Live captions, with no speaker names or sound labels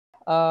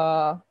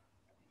Uh,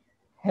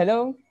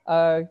 Hello.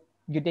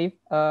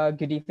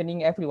 Good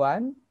evening,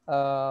 everyone.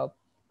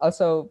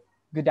 Also,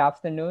 good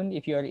afternoon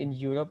if you're in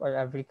Europe or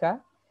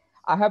Africa.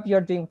 I hope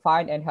you're doing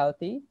fine and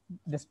healthy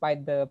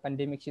despite the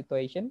pandemic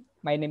situation.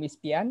 My name is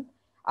Pian.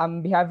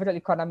 I'm behavioral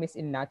economist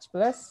in Natch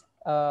Plus.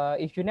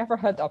 If you never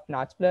heard of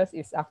Natch Plus,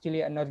 it's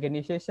actually an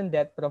organization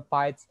that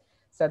provides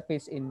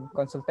service in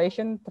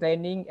consultation,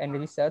 training, and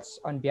research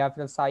on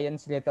behavioral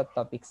science related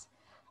topics.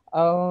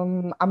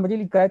 I'm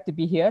really glad to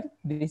be here.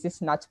 This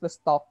is Natch Plus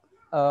Talk,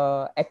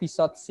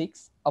 episode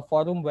 6, a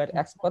forum where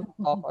experts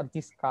talk or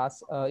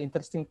discuss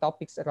interesting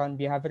topics around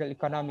behavioral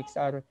economics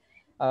or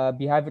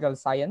behavioral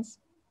science.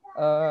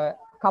 A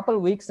couple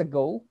weeks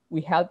ago,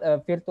 we held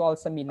a virtual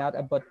seminar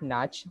about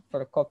Natch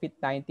for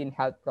COVID-19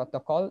 health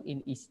protocol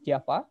in East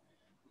Java.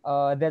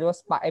 There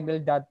was Pak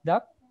Emil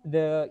Dardak,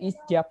 the East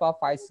Java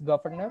Vice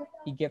Governor.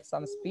 He gave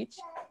some speech.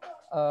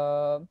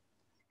 Uh,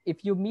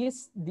 if you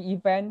miss the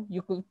event,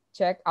 you could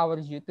check our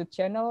YouTube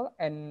channel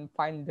and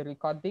find the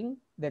recording.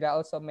 There are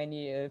also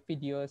many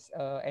videos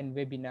and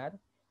webinar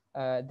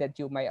that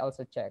you might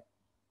also check.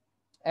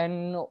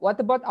 And what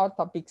about our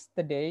topics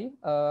today?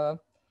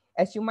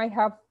 As you might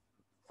have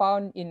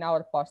found in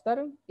our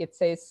poster, it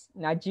says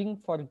nudging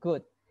for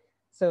good.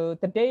 So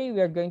today we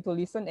are going to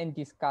listen and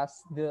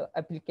discuss the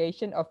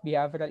application of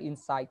behavioral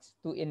insights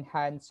to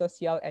enhance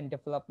social and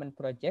development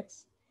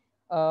projects.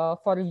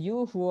 For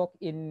you who work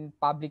in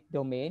public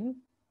domain,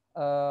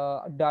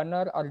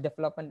 donor or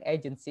development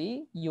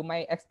agency, you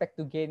might expect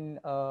to gain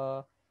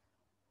a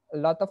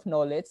lot of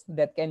knowledge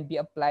that can be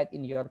applied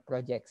in your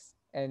projects.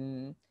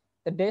 And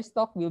today's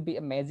talk will be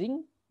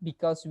amazing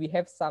because we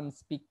have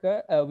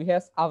we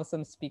have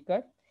awesome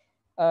speaker.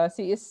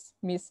 She is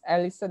Miss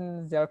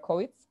Allison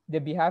Zelkowitz, the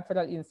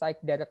Behavioral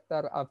Insight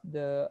Director of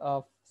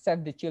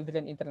Save the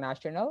Children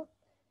International.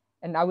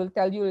 And I will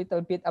tell you a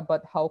little bit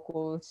about how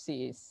cool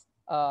she is.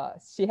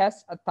 She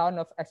has a ton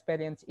of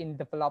experience in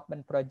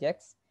development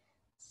projects.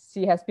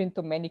 She has been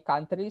to many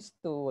countries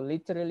to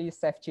literally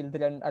save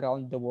children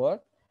around the world.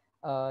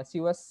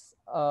 She was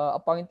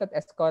appointed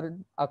as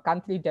a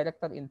country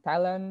director in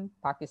Thailand,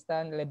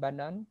 Pakistan,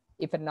 Lebanon.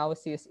 Even now,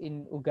 she is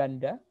in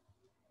Uganda.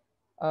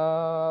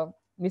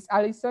 Miss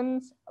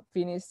Allison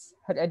finished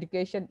her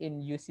education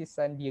in UC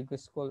San Diego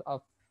School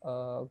of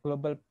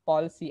Global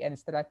Policy and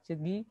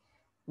Strategy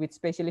with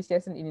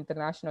specialization in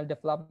international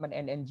development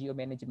and NGO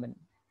management.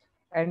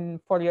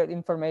 And for your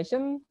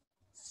information,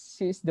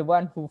 she's the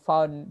one who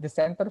found the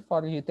Center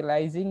for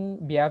Utilizing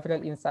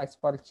Behavioral Insights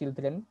for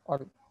Children,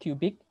 or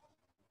CUBIC.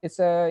 It's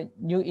a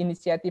new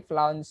initiative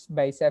launched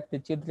by Save the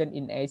Children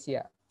in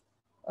Asia.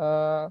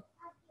 Uh,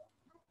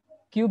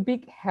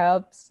 CUBIC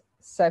helps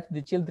save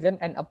the children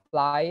and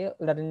apply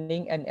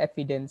learning and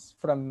evidence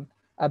from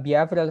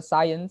behavioral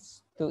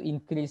science to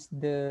increase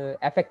the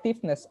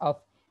effectiveness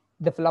of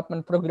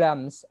development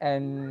programs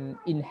and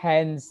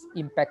enhance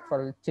impact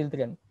for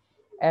children.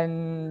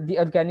 And the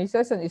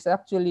organization is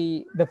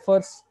actually the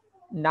first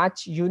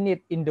nudge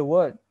unit in the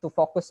world to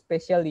focus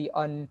specially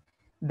on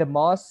the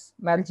most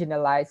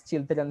marginalized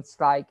children's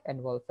rights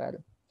and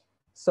welfare.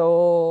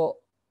 So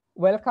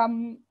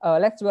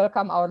let's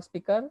welcome our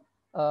speaker,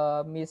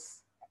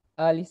 Miss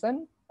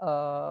Alison.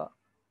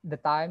 The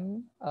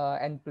time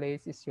and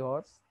place is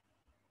yours.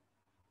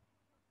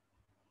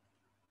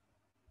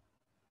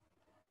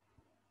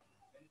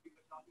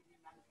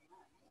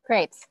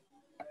 Great.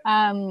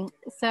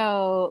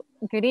 So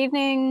good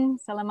evening,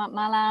 selamat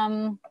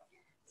malam.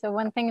 So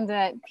one thing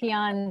that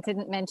Pian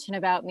didn't mention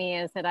about me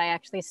is that I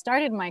actually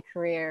started my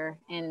career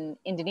in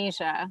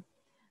Indonesia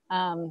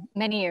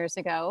many years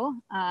ago.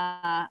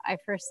 I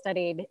first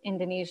studied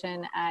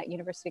Indonesian at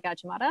University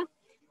Gadjah Mada,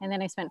 and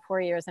then I spent 4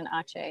 years in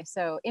Aceh.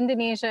 So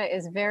Indonesia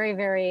is very,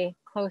 very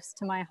close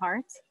to my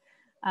heart.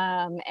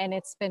 And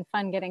it's been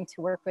fun getting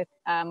to work with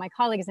my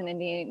colleagues in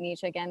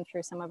Indonesia again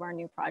through some of our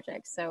new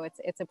projects. So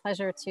it's a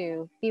pleasure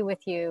to be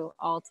with you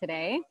all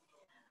today.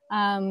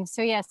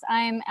 So yes,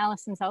 I'm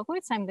Allison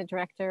Zelkowitz. I'm the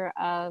director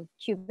of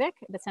CUBIC,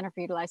 the Center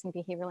for Utilizing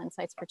Behavioral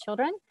Insights for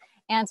Children.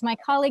 And my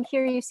colleague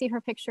here, you see her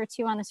picture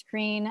too on the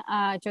screen,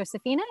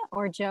 Josephina,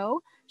 or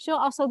Jo.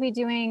 She'll also be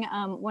doing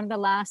one of the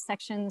last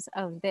sections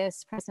of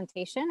this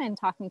presentation and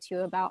talking to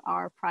you about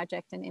our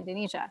project in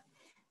Indonesia.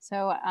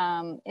 So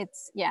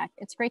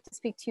it's great to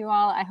speak to you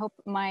all. I hope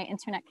my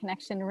internet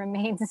connection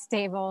remains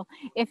stable.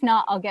 If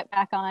not, I'll get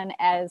back on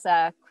as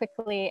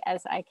quickly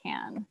as I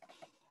can.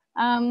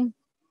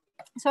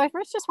 So I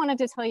first just wanted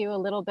to tell you a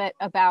little bit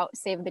about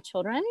Save the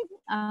Children.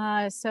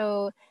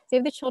 So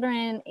Save the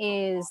Children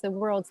is the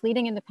world's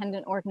leading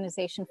independent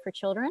organization for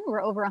children.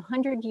 We're over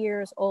 100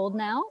 years old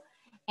now,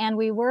 and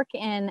we work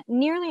in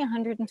nearly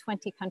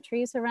 120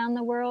 countries around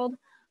the world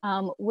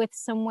with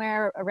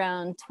somewhere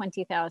around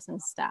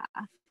 20,000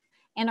 staff.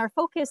 And our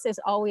focus is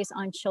always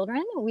on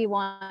children. We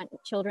want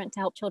children to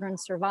help children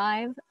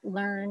survive,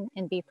 learn,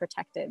 and be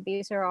protected.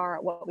 These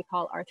are what we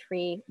call our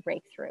 3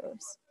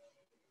 breakthroughs.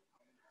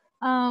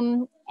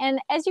 And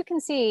as you can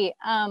see,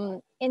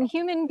 in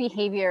human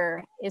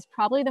behavior is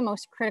probably the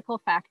most critical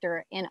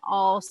factor in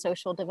all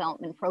social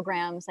development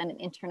programs and in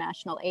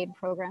international aid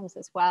programs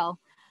as well.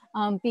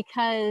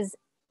 Because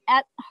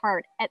at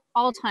heart, at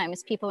all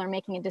times, people are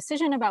making a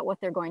decision about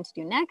what they're going to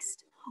do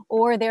next,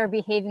 or they're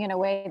behaving in a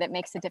way that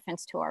makes a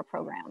difference to our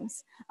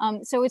programs.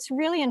 So it's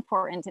really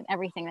important in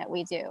everything that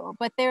we do,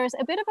 but there's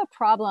a bit of a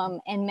problem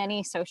in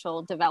many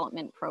social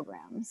development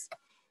programs.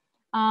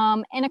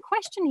 And a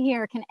question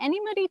here, can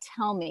anybody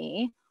tell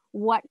me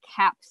what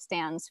CAP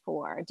stands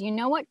for? Do you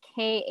know what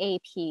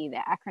KAP,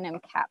 the acronym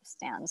CAP,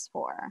 stands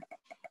for?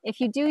 If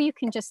you do, you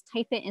can just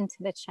type it into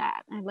the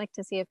chat. I'd like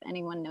to see if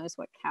anyone knows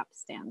what CAP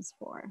stands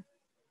for.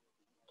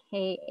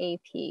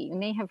 KAP, you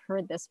may have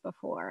heard this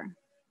before.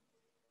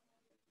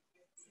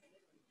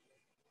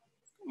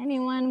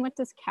 Anyone, what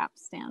does CAP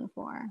stand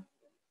for?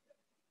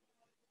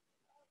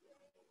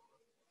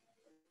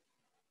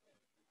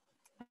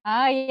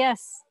 Ah,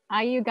 yes,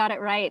 IU got it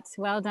right.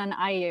 Well done,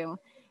 IU.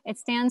 It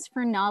stands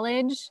for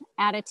knowledge,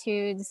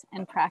 attitudes,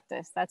 and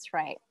practice. That's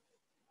right.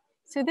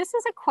 So this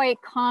is a quite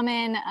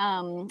common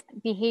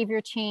behavior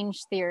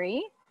change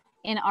theory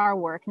in our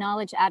work,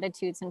 knowledge,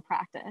 attitudes, and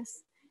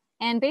practice.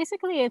 And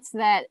basically it's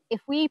that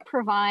if we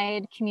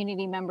provide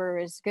community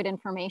members good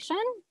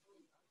information,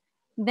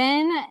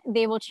 then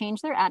they will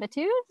change their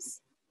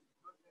attitudes,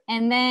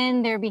 and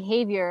then their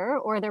behavior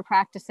or their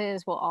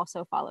practices will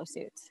also follow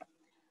suit.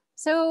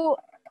 So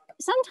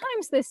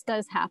sometimes this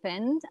does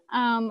happen,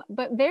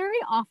 but very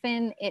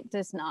often it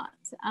does not.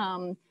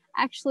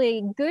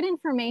 Actually, good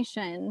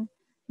information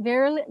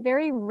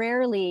very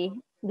rarely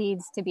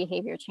leads to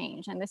behavior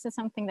change. And this is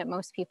something that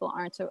most people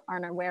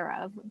aren't aware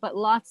of, but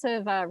lots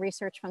of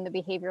research from the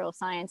behavioral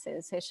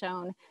sciences has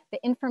shown that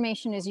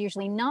information is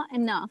usually not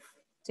enough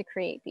to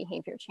create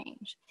behavior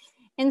change.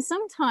 And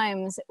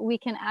sometimes we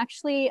can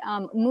actually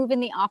move in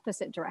the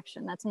opposite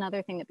direction. That's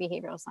another thing that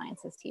behavioral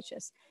sciences teach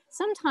us.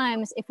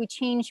 Sometimes if we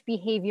change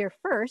behavior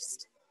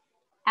first,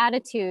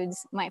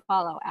 attitudes might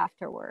follow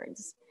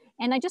afterwards.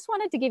 And I just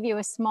wanted to give you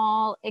a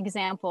small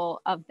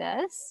example of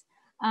this.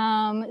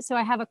 So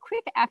I have a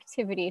quick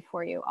activity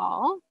for you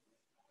all.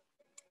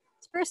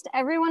 First,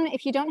 everyone,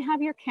 if you don't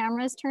have your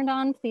cameras turned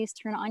on, please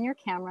turn on your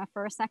camera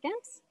for a second.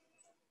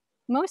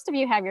 Most of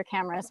you have your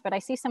cameras, but I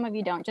see some of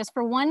you don't. Just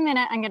for 1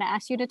 minute, I'm gonna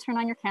ask you to turn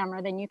on your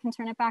camera, then you can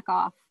turn it back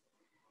off.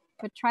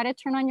 But try to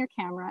turn on your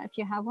camera if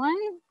you have one.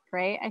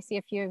 Great, I see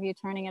a few of you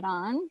turning it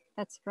on.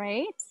 That's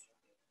great.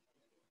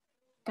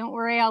 Don't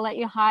worry, I'll let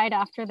you hide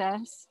after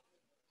this.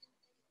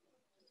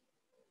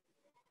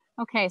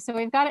 Okay, so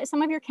we've got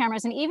some of your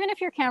cameras, and even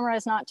if your camera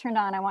is not turned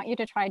on, I want you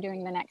to try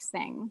doing the next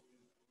thing.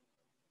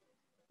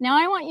 Now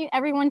I want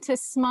everyone to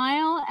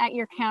smile at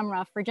your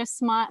camera for just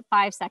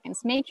 5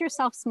 seconds. Make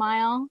yourself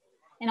smile,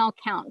 and I'll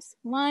count.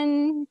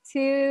 1,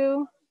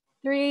 2,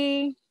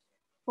 3,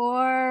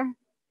 4,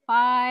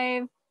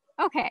 5.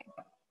 Okay,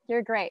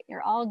 you're great.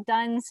 You're all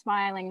done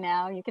smiling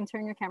now. You can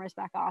turn your cameras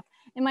back off.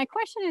 And my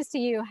question is to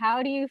you,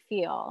 how do you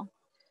feel?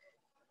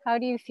 How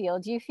do you feel?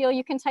 Do you feel,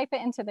 you can type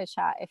it into the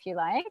chat if you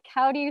like.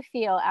 How do you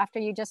feel after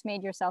you just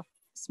made yourself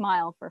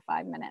smile for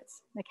 5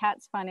 minutes? The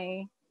cat's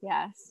funny,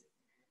 yes.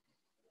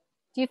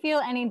 Do you feel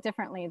any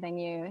differently than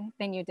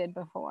you did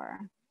before?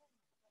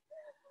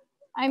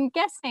 I'm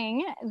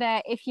guessing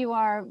that if you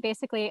are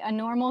basically a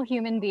normal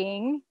human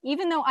being,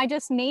 even though I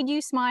just made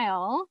you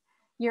smile,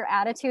 your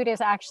attitude is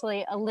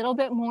actually a little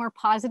bit more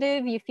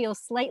positive. You feel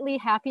slightly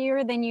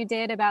happier than you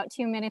did about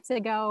 2 minutes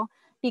ago,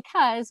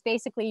 because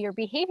basically your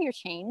behavior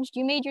changed,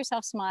 you made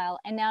yourself smile,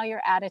 and now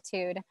your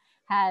attitude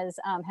has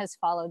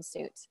followed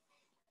suit.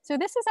 So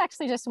this is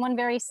actually just one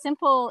very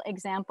simple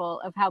example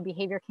of how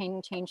behavior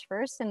can change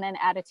first and then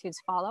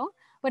attitudes follow.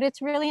 But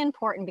it's really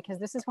important because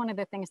this is one of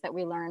the things that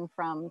we learn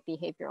from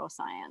behavioral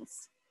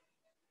science.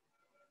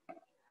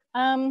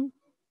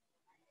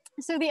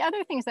 So the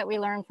other things that we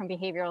learn from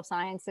behavioral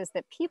science is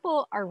that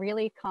people are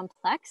really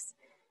complex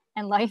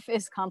and life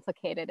is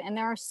complicated. And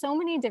there are so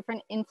many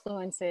different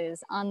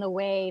influences on the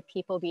way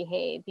people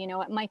behave. You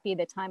know, it might be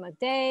the time of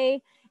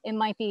day. It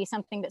might be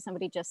something that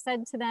somebody just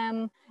said to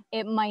them.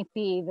 It might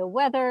be the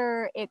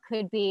weather. It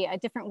could be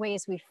different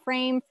ways we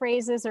frame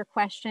phrases or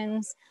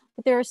questions.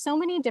 But there are so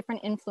many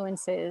different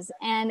influences.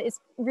 And it's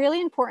really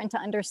important to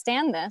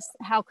understand this,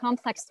 how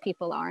complex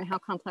people are and how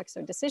complex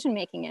their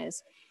decision-making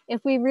is,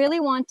 if we really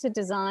want to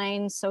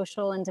design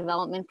social and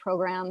development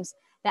programs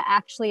that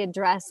actually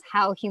address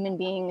how human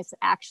beings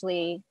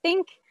actually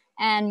think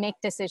and make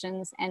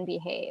decisions and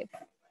behave.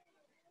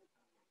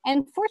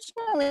 And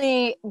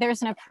fortunately,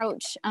 there's an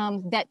approach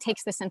that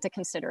takes this into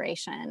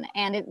consideration,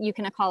 and you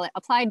can call it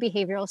applied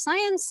behavioral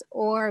science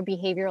or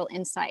behavioral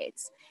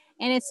insights.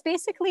 And it's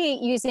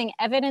basically using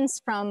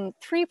evidence from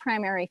 3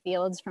 primary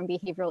fields, from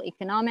behavioral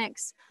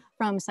economics,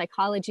 from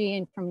psychology,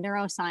 and from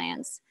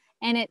neuroscience.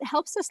 And it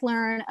helps us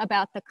learn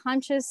about the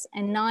conscious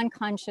and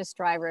non-conscious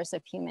drivers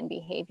of human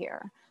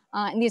behavior.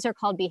 And these are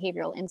called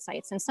behavioral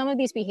insights. And some of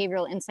these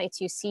behavioral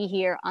insights you see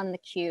here on the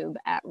cube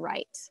at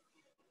right.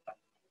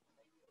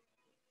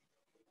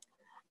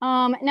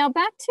 Now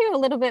back to a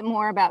little bit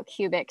more about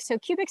CUBIC. So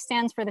CUBIC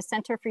stands for the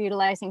Center for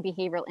Utilizing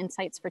Behavioral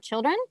Insights for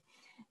Children.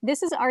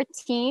 This is our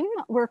team.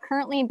 We're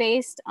currently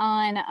based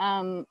on,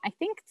 I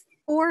think,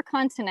 4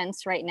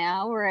 continents right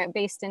now. We're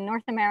based in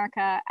North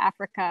America,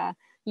 Africa,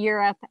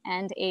 Europe,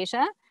 and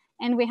Asia.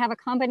 And we have a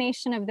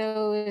combination of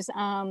those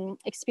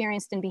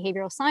experienced in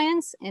behavioral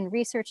science, in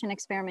research and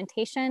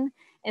experimentation,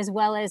 as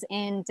well as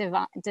in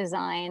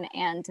design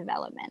and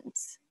development.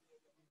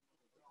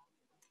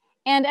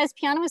 And as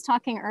Piana was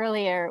talking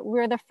earlier,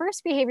 we're the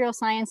first behavioral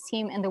science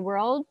team in the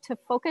world to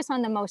focus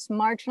on the most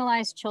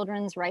marginalized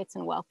children's rights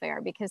and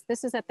welfare, because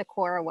this is at the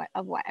core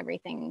of what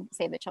everything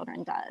Save the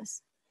Children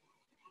does.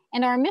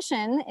 And our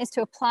mission is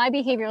to apply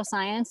behavioral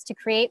science to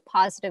create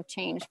positive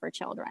change for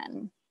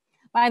children.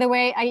 By the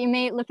way, you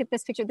may look at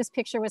this picture. This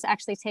picture was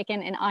actually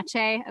taken in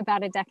Aceh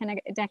about a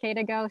decade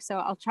ago. So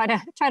I'll try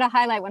to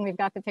highlight when we've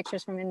got the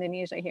pictures from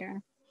Indonesia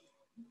here.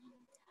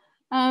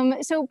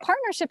 So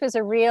partnership is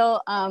a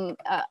real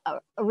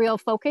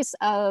focus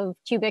of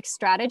CUBIC's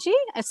strategy,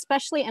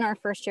 especially in our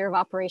first year of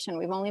operation.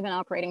 We've only been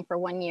operating for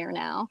 1 year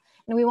now.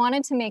 And we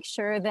wanted to make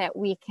sure that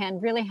we can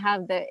really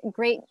have the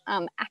great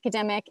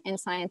academic and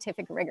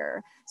scientific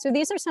rigor. So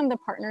these are some of the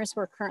partners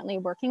we're currently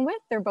working with.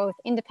 They're both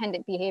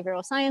independent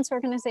behavioral science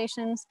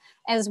organizations,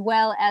 as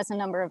well as a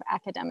number of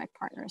academic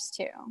partners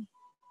too.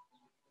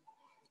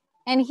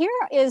 And here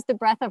is the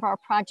breadth of our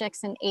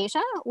projects in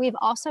Asia. We've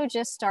also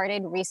just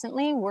started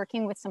recently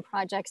working with some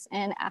projects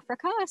in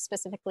Africa,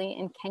 specifically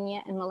in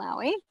Kenya and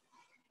Malawi.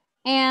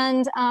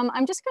 And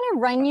I'm just going to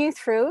run you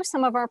through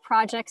some of our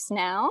projects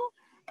now.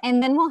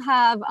 And then we'll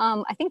have,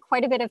 I think,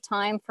 quite a bit of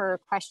time for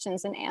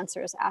questions and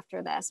answers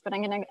after this. But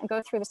I'm going to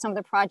go through some of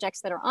the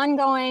projects that are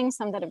ongoing,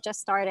 some that have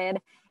just started,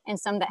 and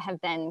some that have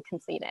been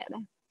completed.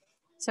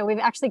 So we've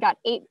actually got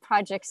 8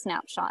 project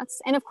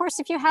snapshots. And of course,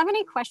 if you have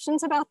any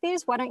questions about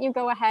these, why don't you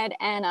go ahead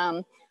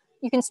and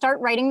you can start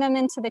writing them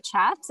into the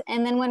chat.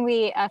 And then when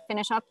we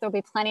finish up, there'll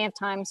be plenty of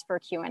times for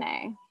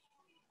Q&A.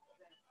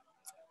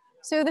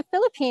 So the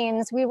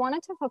Philippines, we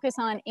wanted to focus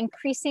on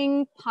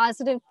increasing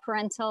positive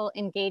parental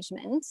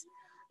engagement.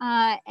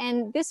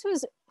 And this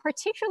was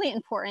particularly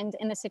important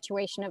in the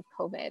situation of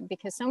COVID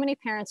because so many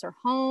parents are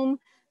home,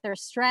 they're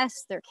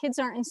stressed, their kids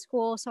aren't in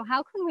school. So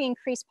how can we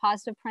increase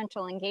positive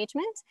parental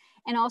engagement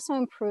and also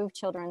improve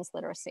children's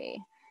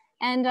literacy?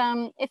 And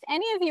if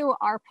any of you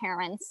are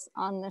parents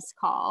on this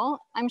call,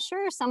 I'm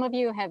sure some of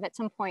you have at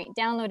some point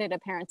downloaded a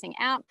parenting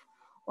app,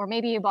 or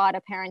maybe you bought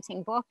a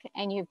parenting book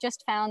and you've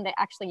just found that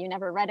actually you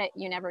never read it,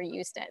 you never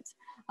used it.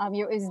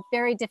 It was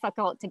very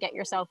difficult to get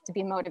yourself to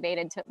be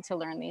motivated to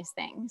learn these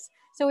things.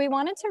 So we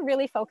wanted to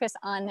really focus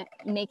on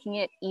making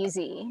it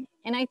easy.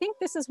 And I think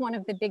this is one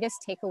of the biggest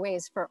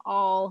takeaways for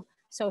all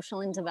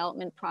social and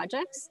development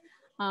projects.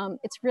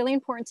 It's really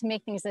important to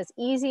make things as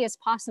easy as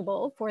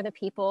possible for the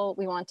people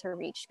we want to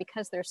reach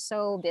because they're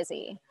so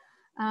busy.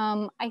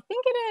 I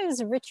think it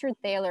is Richard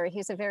Thaler,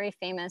 he's a very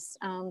famous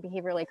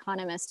behavioral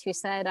economist who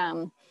said,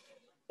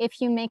 if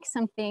you make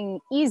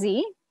something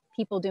easy,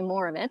 people do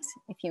more of it.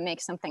 If you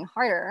make something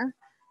harder,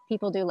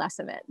 people do less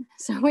of it.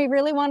 So we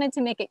really wanted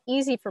to make it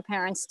easy for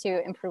parents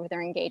to improve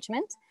their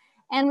engagement.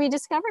 And we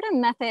discovered a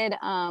method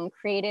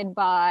created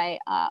by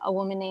a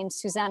woman named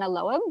Susanna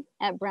Loeb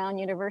at Brown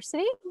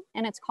University,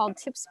 and it's called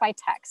Tips by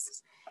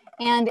Text.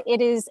 And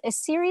it is a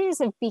series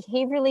of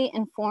behaviorally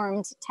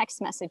informed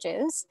text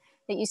messages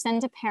that you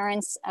send to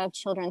parents of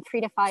children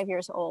 3 to 5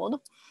 years old.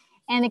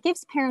 And it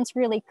gives parents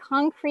really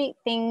concrete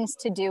things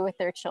to do with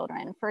their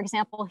children. For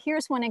example,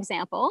 here's one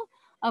example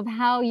of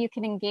how you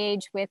can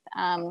engage with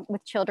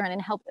children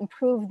and help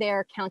improve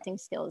their counting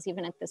skills,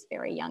 even at this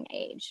very young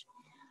age.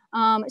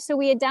 So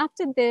we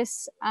adapted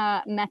this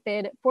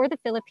method for the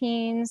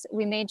Philippines.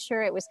 We made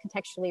sure it was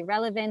contextually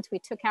relevant. We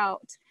took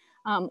out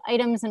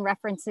items and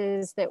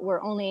references that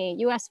were only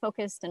US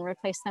focused and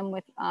replaced them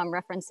with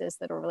references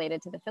that are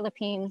related to the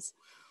Philippines.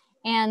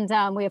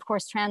 And we, of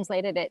course,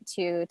 translated it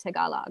to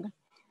Tagalog.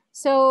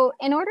 So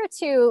in order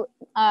to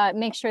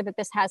make sure that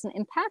this has an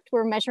impact,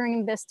 we're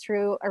measuring this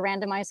through a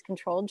randomized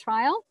controlled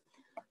trial.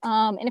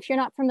 And if you're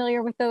not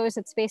familiar with those,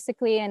 it's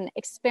basically an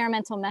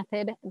experimental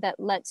method that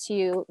lets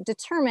you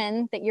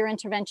determine that your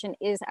intervention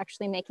is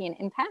actually making an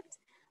impact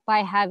by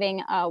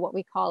having what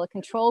we call a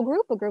control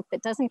group, a group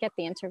that doesn't get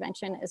the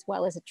intervention, as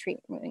well as a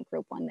treatment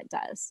group, one that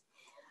does.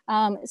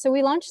 So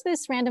we launched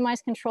this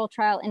randomized control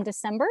trial in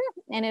December,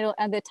 and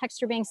the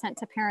texts are being sent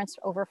to parents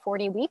over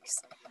 40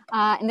 weeks.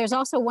 And there's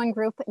also one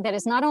group that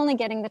is not only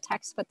getting the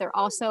text, but they're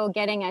also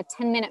getting a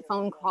 10-minute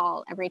phone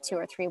call every 2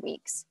 or 3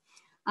 weeks.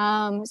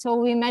 So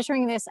we'll be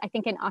measuring this, I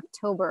think, in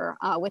October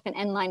with an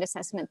end-line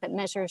assessment that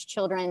measures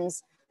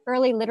children's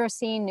early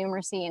literacy,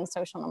 numeracy, and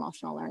social and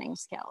emotional learning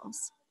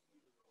skills.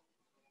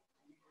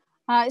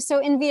 So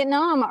in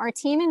Vietnam, our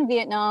team in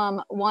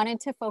Vietnam wanted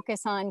to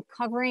focus on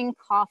covering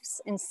coughs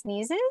and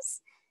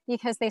sneezes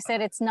because they said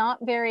it's not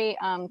very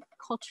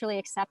culturally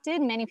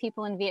accepted. Many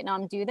people in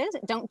Vietnam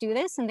don't do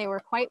this, and they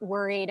were quite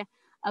worried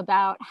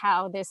about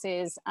how this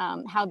is,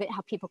 how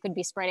people could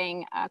be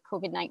spreading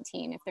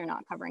COVID-19 if they're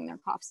not covering their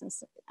coughs and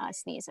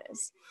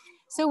sneezes.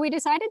 So we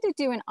decided to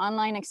do an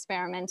online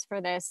experiment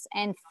for this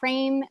and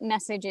frame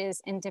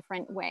messages in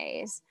different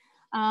ways.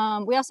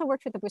 We also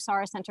worked with the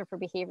Busara Center for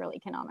Behavioral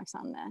Economics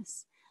on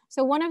this.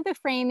 So one of the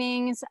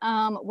framings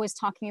was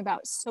talking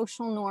about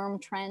social norm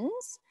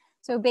trends.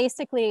 So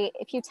basically,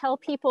 if you tell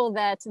people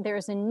that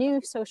there's a new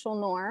social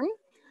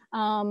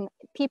norm,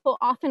 people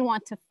often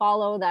want to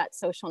follow that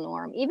social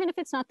norm. Even if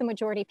it's not the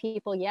majority of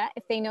people yet,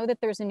 if they know that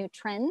there's a new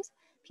trend,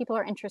 people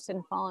are interested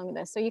in following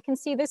this. So you can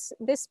see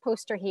this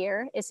poster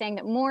here is saying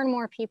that more and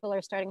more people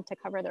are starting to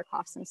cover their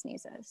coughs and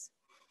sneezes.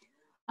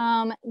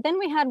 Then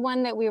we had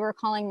one that we were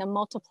calling the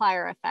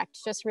multiplier effect,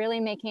 just really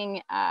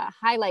making,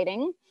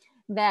 highlighting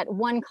that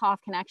one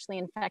cough can actually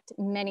infect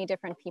many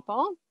different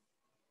people.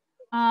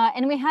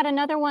 And we had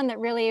another one that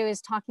really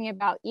was talking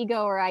about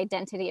ego or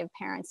identity of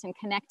parents and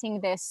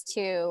connecting this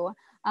to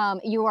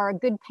you are a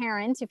good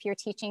parent if you're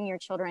teaching your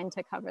children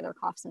to cover their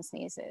coughs and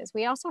sneezes.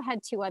 We also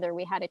had two other,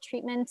 we had a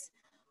treatment,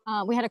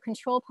 we had a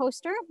control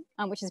poster,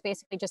 which is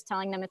basically just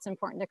telling them it's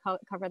important to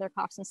cover their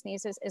coughs and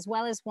sneezes, as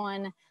well as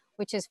one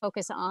which is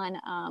focused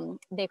on,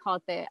 they call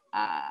it the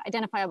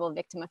identifiable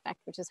victim effect,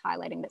 which is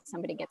highlighting that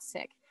somebody gets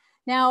sick.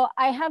 Now,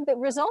 I have the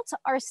results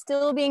are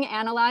still being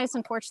analyzed.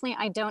 Unfortunately,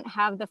 I don't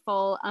have the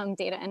full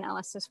data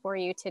analysis for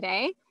you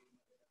today,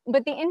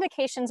 but the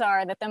indications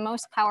are that the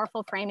most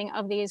powerful framing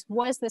of these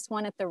was this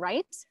one at the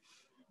right,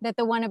 that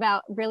the one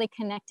about really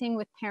connecting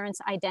with parents'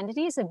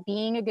 identities of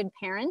being a good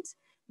parent.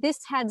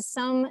 This had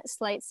some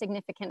slight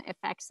significant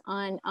effects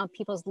on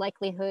people's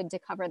likelihood to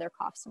cover their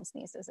coughs and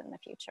sneezes in the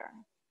future.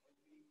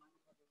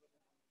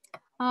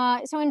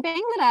 So in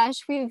Bangladesh,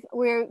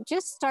 we're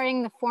just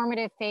starting the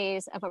formative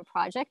phase of a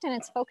project, and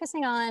it's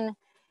focusing on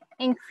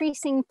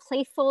increasing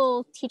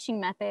playful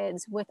teaching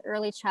methods with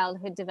early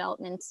childhood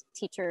development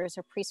teachers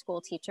or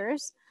preschool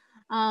teachers.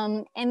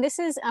 And this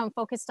is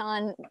focused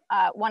on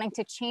wanting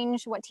to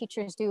change what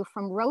teachers do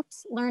from rote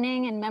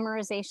learning and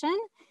memorization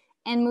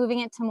and moving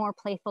it to more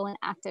playful and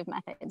active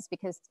methods,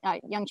 because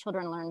young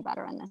children learn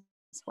better in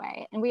this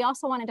way. And we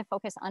also wanted to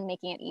focus on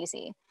making it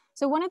easy.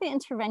 So one of the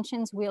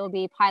interventions we'll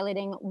be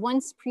piloting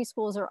once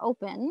preschools are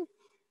open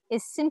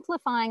is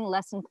simplifying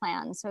lesson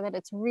plans so that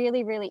it's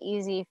really, really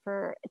easy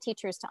for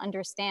teachers to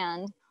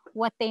understand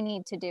what they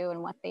need to do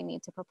and what they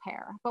need to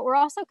prepare. But we're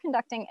also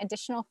conducting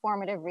additional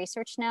formative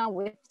research now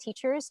with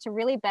teachers to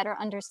really better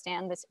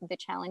understand the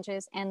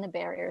challenges and the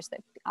barriers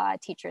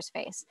that teachers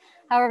face.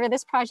 However,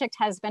 this project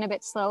has been a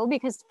bit slow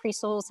because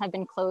preschools have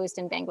been closed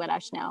in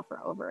Bangladesh now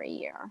for over a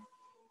year.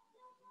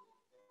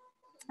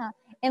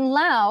 In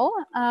Laos,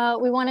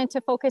 we wanted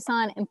to focus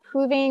on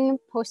improving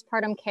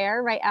postpartum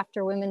care right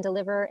after women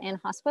deliver in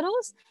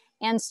hospitals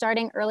and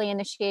starting early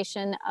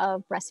initiation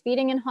of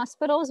breastfeeding in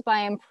hospitals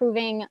by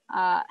improving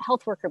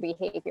health worker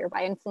behavior,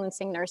 by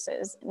influencing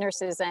nurses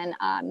and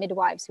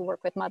midwives who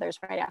work with mothers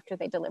right after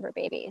they deliver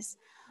babies.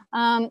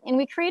 And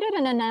we created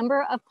a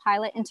number of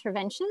pilot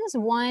interventions.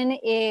 One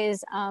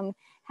is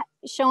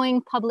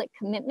showing public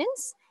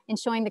commitments and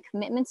showing the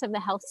commitments of the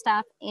health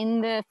staff in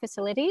the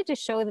facility to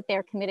show that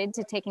they're committed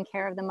to taking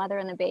care of the mother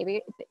and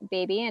the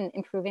baby and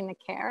improving the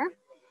care.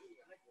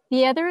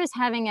 The other is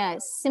having a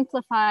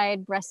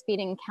simplified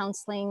breastfeeding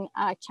counseling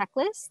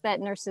checklist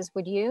that nurses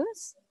would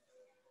use.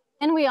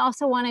 And we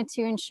also wanted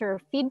to ensure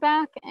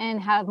feedback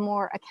and have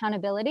more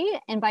accountability.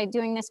 And by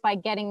doing this, by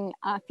getting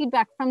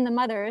feedback from the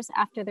mothers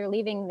after they're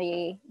leaving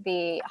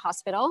the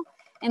hospital,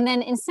 and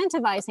then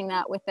incentivizing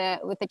that with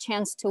the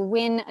chance to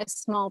win a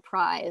small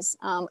prize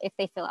if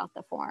they fill out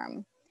the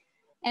form.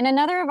 And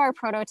another of our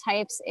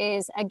prototypes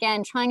is,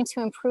 again, trying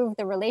to improve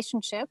the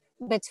relationship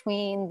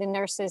between the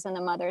nurses and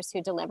the mothers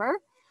who deliver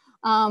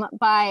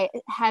by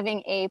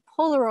having a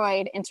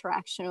Polaroid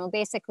interaction. Well,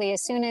 basically,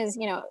 as soon as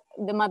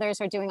the mothers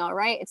are doing all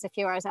right, it's a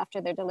few hours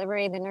after their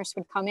delivery, the nurse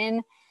would come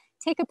in,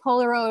 take a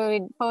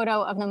Polaroid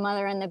photo of the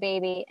mother and the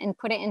baby and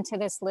put it into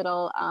this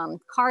little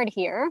card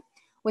here,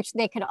 which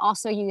they could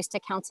also use to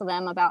counsel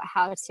them about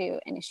how to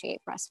initiate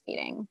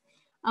breastfeeding.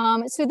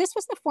 So this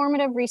was the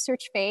formative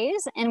research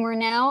phase, and we're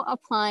now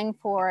applying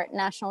for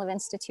National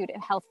Institute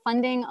of Health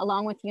funding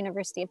along with the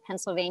University of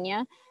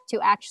Pennsylvania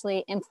to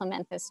actually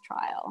implement this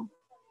trial.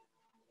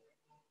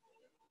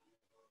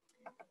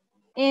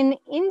 In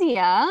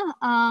India,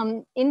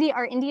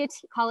 our India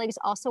colleagues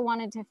also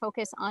wanted to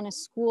focus on a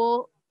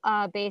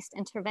school-based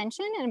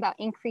intervention and about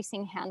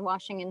increasing hand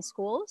washing in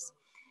schools.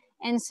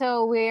 And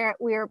so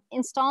we're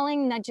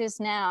installing nudges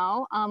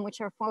now,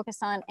 which are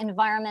focused on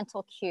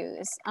environmental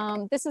cues.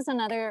 This is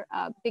another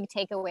big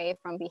takeaway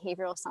from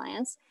behavioral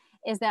science,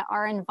 is that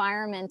our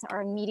environment,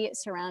 our immediate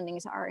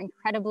surroundings are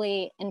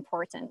incredibly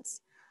important.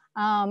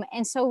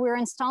 And so we're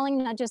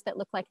installing nudges that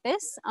look like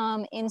this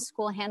in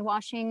school hand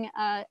washing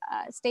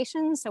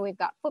stations. So we've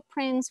got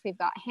footprints, we've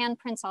got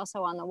handprints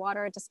also on the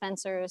water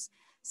dispensers,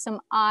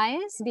 some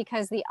eyes,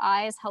 because the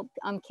eyes help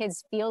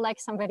kids feel like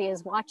somebody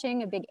is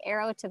watching, a big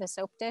arrow to the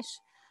soap dish.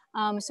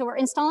 So we're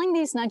installing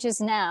these nudges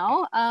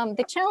now.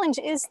 The challenge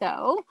is,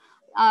 though,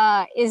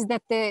 is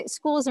that the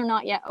schools are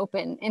not yet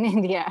open in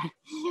India.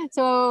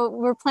 So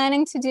we're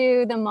planning to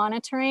do the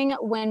monitoring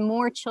when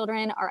more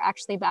children are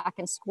actually back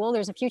in school.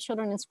 There's a few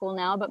children in school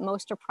now, but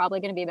most are probably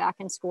going to be back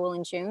in school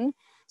in June.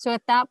 So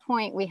at that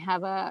point, we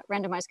have a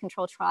randomized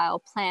control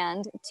trial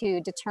planned to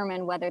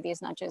determine whether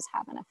these nudges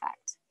have an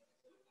effect.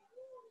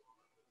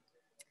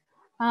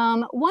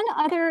 One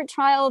other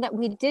trial that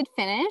we did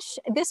finish,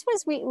 this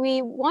was,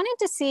 we wanted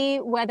to see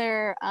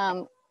whether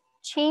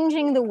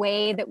changing the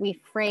way that we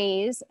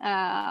phrase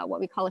what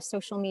we call a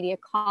social media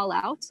call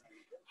out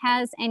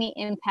has any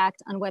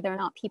impact on whether or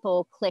not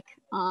people click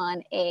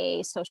on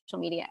a social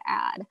media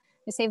ad.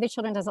 The Save the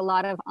Children does a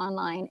lot of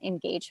online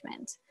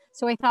engagement.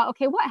 So I thought,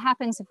 okay, what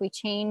happens if we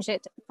change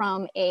it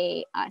from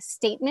a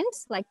statement,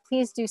 like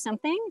please do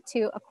something,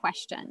 to a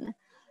question?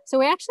 So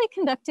we actually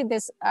conducted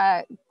this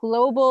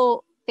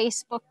global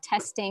Facebook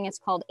testing. It's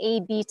called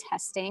A/B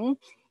testing.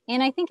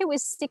 And I think it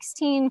was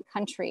 16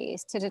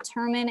 countries to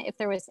determine if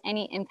there was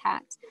any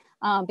impact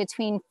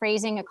between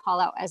phrasing a call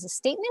out as a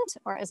statement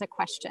or as a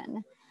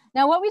question.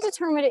 Now, what we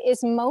determined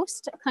is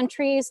most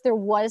countries, there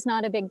was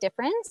not a big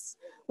difference.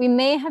 We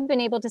may have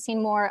been able to see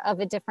more of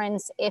a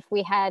difference if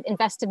we had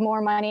invested more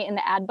money in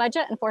the ad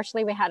budget.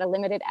 Unfortunately, we had a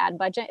limited ad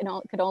budget and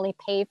could only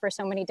pay for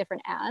so many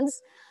different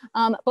ads.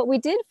 But we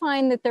did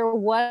find that there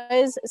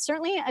was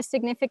certainly a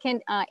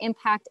significant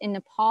impact in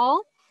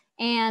Nepal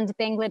and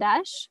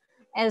Bangladesh,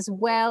 as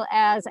well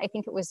as I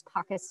think it was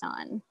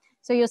Pakistan.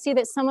 So you'll see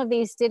that some of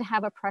these did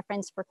have a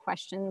preference for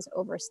questions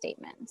over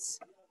statements.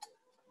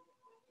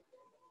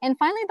 And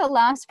finally, the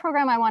last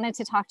program I wanted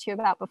to talk to you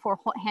about before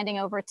handing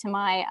over to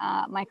my,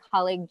 my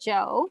colleague,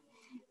 Joe,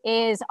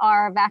 is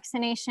our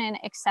vaccination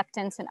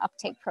acceptance and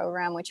uptake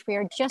program, which we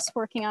are just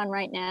working on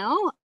right now.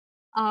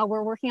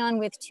 We're working on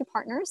with two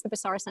partners, the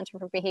Basara Center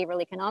for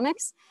Behavioral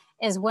Economics,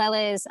 as well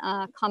as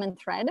Common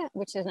Thread,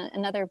 which is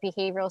another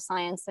behavioral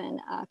science and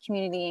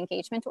community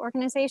engagement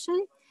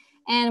organization.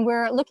 And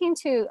we're looking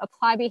to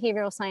apply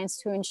behavioral science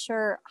to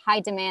ensure high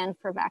demand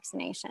for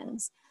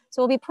vaccinations.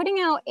 So we'll be putting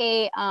out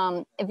a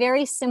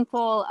very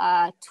simple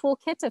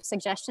toolkit of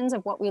suggestions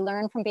of what we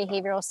learned from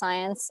behavioral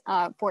science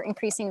for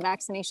increasing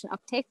vaccination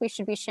uptake. We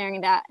should be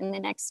sharing that in the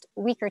next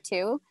week or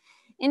two.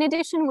 In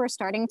addition, we're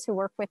starting to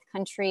work with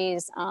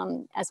countries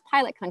as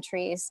pilot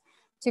countries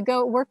to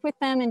go work with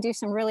them and do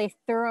some really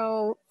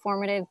thorough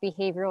formative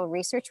behavioral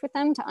research with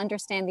them to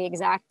understand the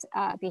exact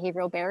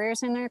behavioral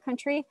barriers in their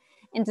country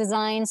and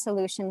design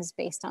solutions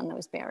based on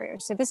those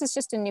barriers. So this is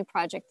just a new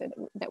project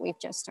that we've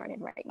just started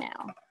right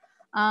now.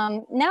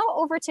 Now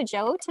over to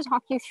Joe to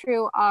talk you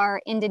through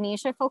our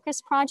Indonesia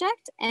focus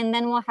project, and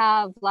then we'll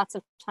have lots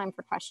of time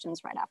for questions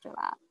right after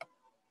that.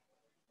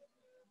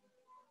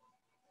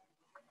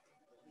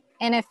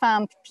 And if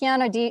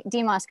Piano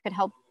Dimas could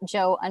help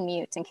Joe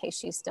unmute in case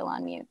she's still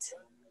on mute.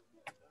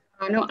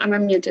 No, I'm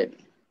unmuted.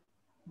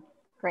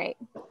 Great.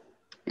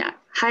 Yeah.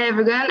 Hi,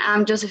 everyone.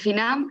 I'm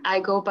Josefina. I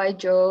go by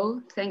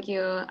Joe. Thank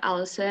you,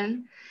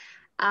 Allison.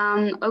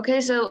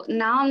 Okay, so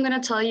now I'm going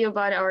to tell you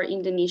about our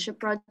Indonesia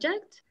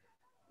project,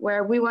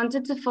 where we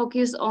wanted to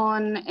focus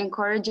on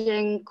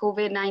encouraging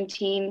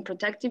COVID-19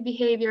 protective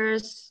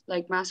behaviors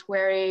like mask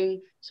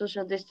wearing,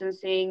 social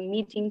distancing,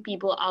 meeting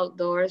people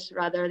outdoors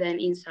rather than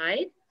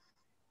inside.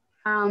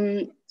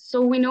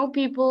 So we know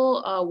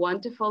people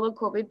want to follow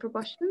COVID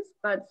precautions,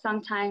 but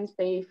sometimes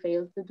they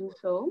fail to do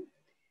so.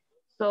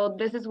 So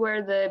this is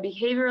where the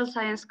behavioral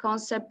science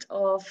concept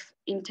of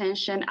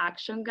intention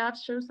action gap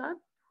shows up,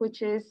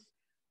 which is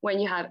when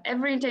you have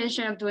every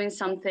intention of doing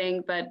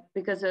something, but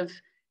because of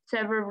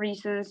several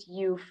reasons,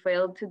 you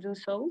failed to do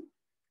so.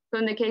 So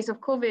in the case of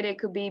COVID, it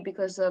could be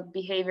because of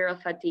behavioral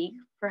fatigue,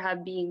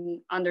 perhaps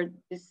being under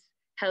this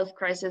health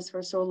crisis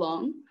for so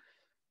long.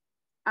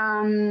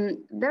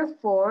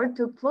 Therefore,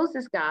 to close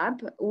this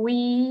gap,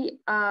 we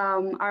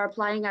are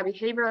applying a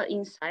behavioral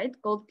insight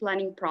called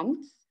planning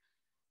prompts,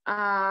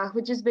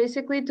 which is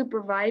basically to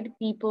provide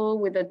people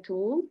with a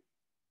tool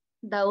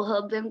that will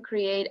help them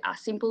create a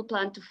simple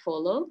plan to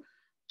follow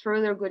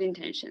through their good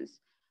intentions.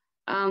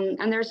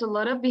 And there's a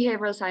lot of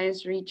behavioral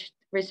science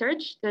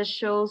research that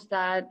shows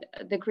that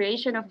the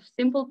creation of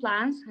simple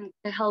plans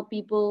can help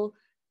people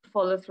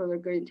follow through their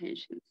good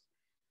intentions.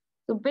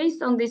 So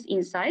based on this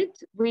insight,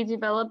 we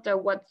developed a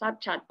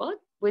WhatsApp chatbot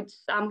with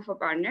some of our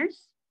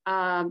partners,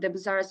 the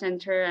Basara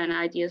Center and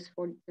Ideas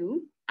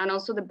 42, and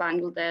also the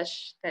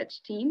Bangladesh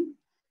TEDx team.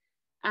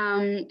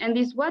 And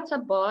this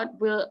WhatsApp bot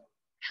will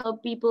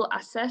help people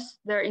assess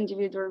their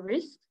individual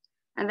risks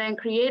and then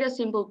create a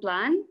simple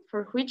plan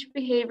for which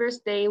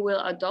behaviors they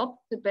will adopt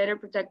to better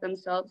protect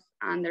themselves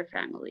and their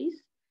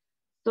families.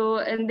 So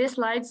in these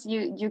slides,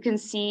 you can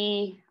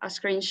see a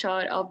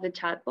screenshot of the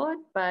chatbot,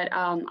 but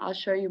I'll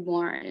show you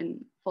more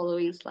in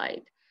following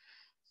slide.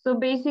 So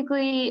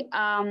basically,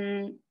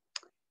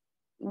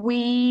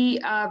 we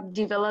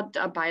developed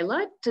a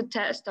pilot to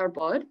test our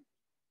bot,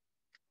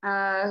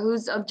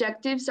 whose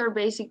objectives are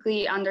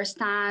basically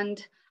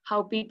understand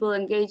how people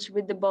engage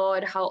with the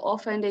bot, how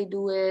often they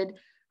do it,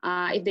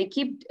 if they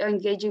keep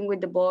engaging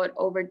with the bot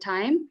over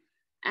time,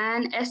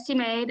 and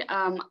estimate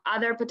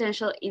other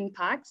potential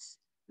impacts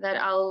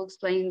that I'll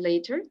explain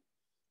later.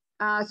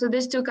 So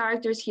these two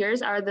characters here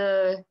are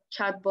the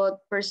chatbot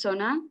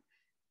persona,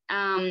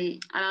 and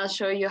I'll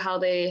show you how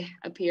they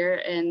appear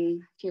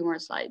in a few more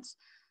slides.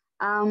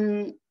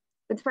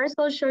 But first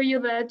I'll show you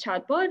the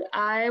chatbot.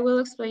 I will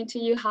explain to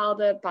you how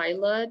the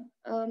pilot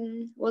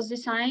was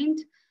designed.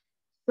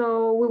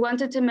 So we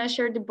wanted to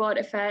measure the bot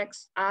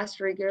effects as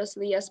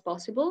rigorously as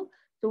possible.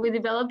 So we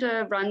developed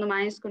a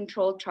randomized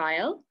controlled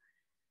trial,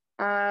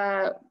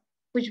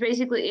 which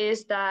basically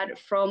is that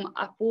from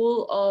a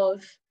pool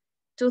of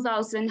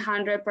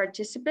 2,100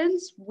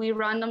 participants, we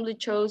randomly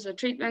chose a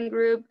treatment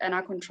group and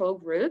a control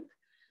group,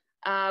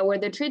 where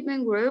the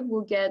treatment group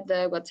will get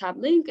the WhatsApp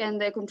link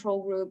and the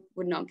control group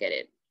would not get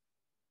it.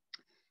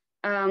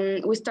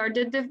 We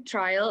started the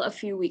trial a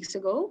few weeks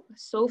ago.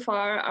 So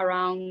far,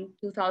 around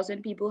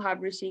 2,000 people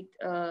have received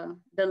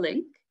the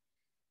link,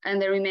 and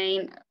the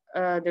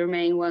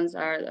remain ones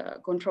are the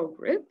control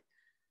group.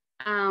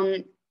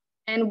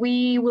 And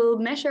we will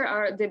measure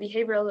the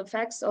behavioral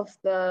effects of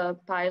the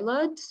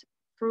pilot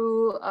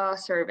through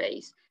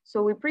surveys.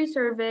 So we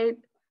pre-surveyed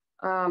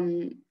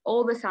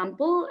all the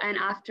sample, and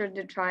after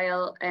the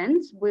trial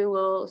ends, we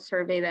will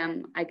survey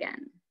them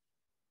again.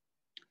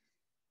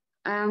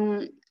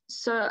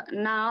 So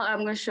now I'm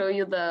going to show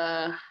you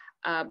the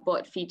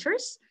bot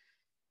features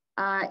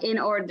in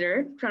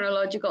order,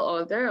 chronological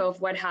order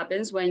of what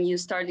happens when you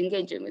start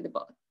engaging with the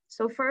bot.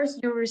 So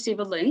first you receive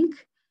a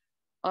link,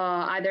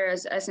 either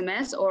as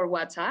SMS or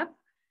WhatsApp,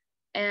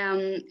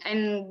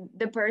 and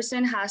the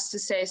person has to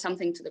say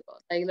something to the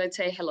bot, like let's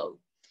say hello.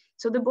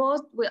 So the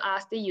bot will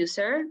ask the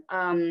user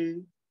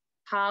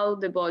how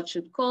the bot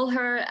should call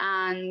her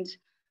and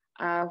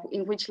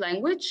in which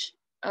language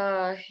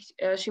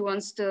she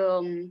wants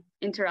to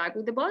interact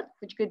with the bot,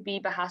 which could be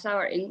Bahasa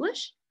or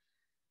English.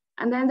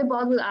 And then the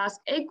bot will ask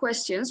 8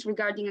 questions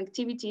regarding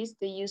activities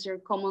the user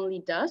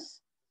commonly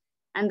does.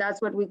 And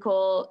that's what we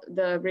call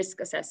the risk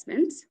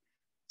assessment.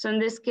 So in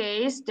this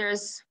case,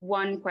 there's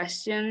one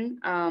question.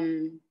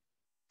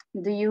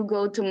 Do you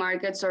go to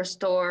markets or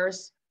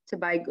stores to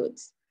buy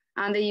goods?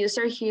 And the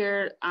user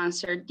here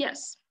answered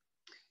yes.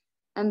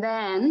 And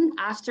then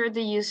after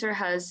the user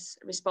has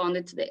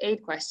responded to the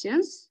 8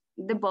 questions,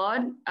 the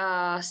bot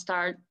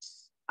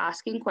starts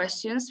asking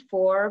questions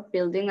for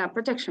building a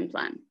protection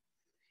plan.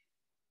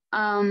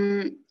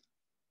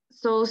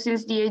 So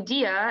since the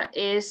idea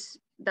is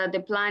that the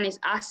plan is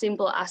as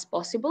simple as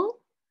possible,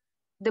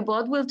 the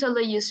bot will tell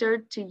the user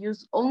to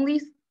use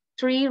only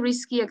 3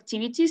 risky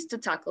activities to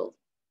tackle.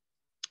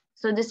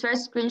 So this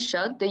first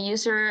screenshot, the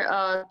user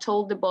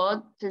told the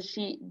bot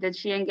that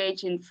she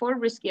engaged in 4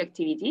 risky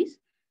activities.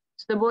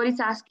 So the bot is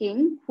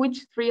asking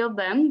which 3 of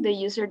them the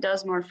user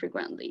does more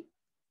frequently.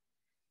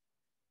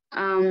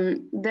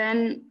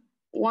 Then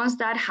once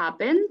that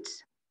happened,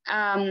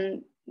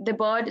 the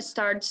bot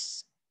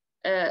starts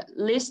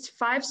list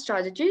 5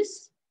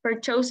 strategies per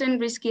chosen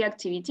risky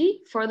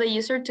activity for the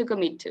user to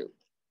commit to.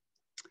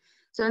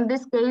 So in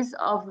this case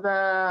of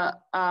the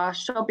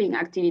shopping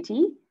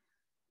activity,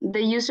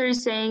 the user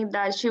is saying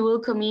that she will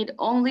commit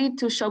only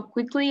to shop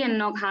quickly and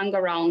not hang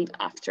around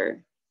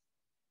after.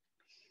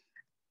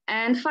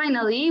 And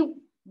finally,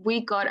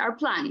 we got our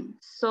plan.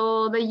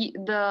 So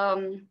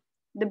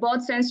the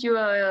bot sends you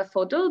a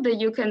photo that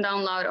you can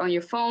download on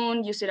your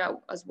phone, use it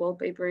as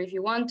wallpaper if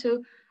you want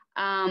to,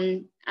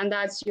 and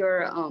that's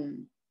your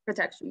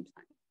protection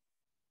plan.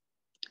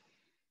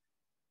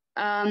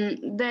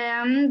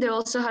 Then there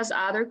also has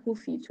other cool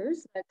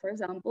features, like for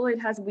example, it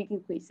has weekly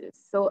quizzes.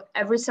 So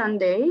every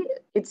Sunday,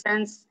 it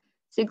sends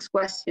 6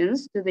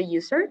 questions to the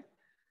user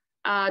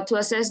to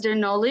assess their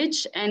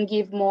knowledge and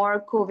give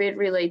more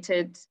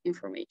COVID-related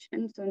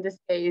information. So in this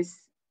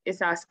case,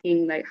 it's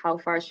asking like how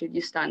far should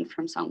you stand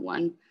from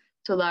someone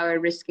to lower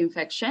risk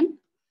infection.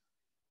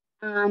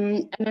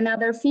 And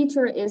another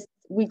feature is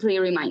weekly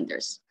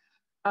reminders.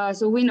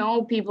 So we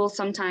know people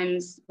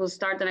sometimes will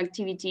start an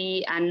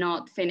activity and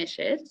not finish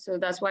it. So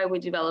that's why we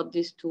developed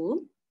this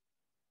tool.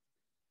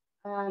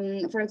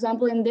 For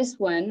example, in this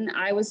one,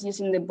 I was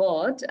using the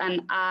bot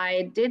and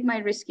I did my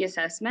risky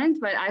assessment,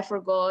 but I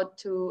forgot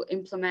to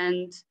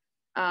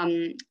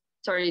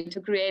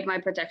to create my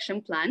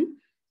protection plan.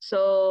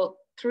 So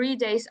 3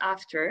 days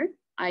after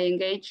I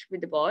engaged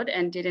with the bot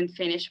and didn't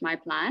finish my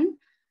plan,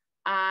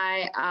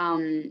 I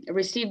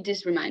received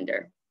this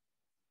reminder.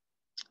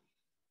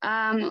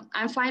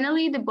 And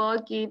finally, the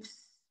bot gives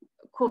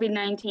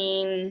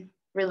COVID-19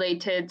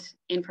 related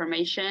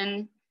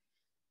information.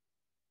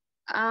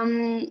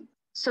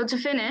 So to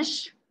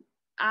finish,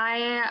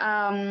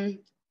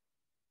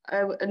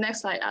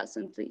 next slide,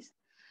 Allison, please.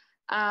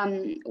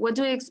 What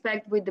do we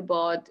expect with the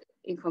bot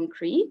in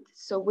concrete?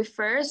 So we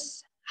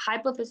first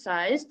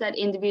hypothesize that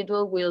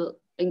individual will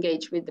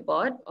engage with the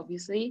bot,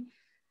 obviously.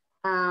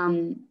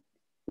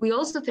 We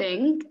also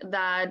think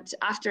that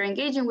after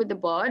engaging with the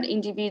bot,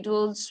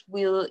 individuals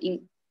will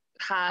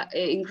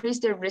increase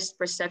their risk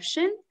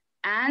perception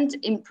and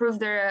improve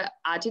their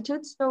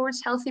attitudes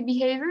towards healthy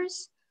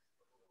behaviors,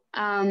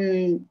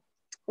 and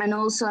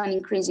also an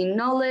increase in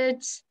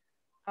knowledge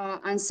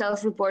and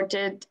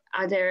self-reported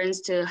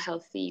adherence to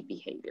healthy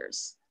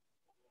behaviors.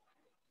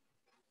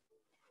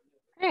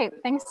 Great,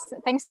 thanks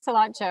a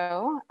lot,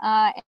 Joe.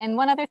 And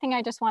one other thing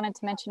I just wanted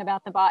to mention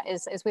about the bot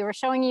is we were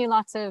showing you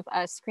lots of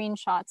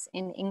screenshots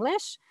in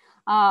English,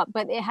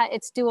 but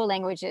it's dual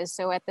languages.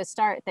 So at the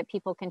start that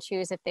people can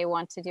choose if they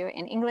want to do it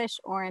in English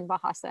or in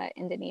Bahasa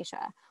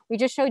Indonesia. We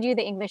just showed you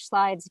the English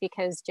slides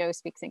because Joe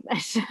speaks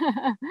English,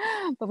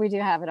 but we do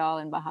have it all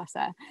in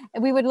Bahasa.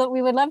 And we would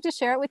love to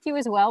share it with you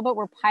as well, but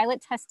we're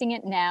pilot testing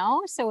it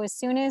now. So as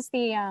soon as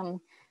the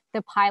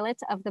pilot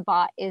of the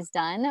bot is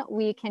done,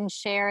 we can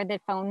share the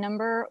phone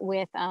number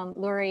with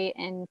Luri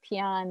and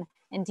Pian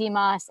and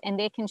Dimas, and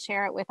they can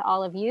share it with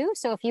all of you.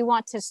 So if you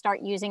want to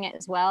start using it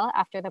as well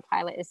after the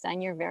pilot is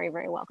done, you're very,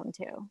 very welcome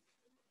to.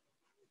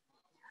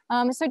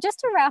 So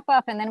just to wrap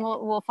up, and then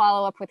we'll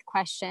follow up with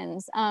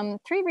questions. 3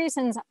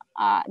 reasons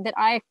that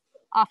I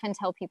often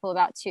tell people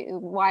about too,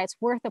 why it's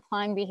worth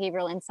applying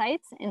behavioral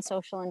insights in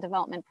social and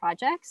development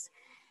projects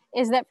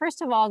is that,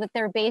 first of all, that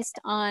they're based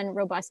on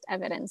robust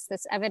evidence.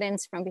 This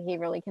evidence from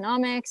behavioral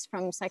economics,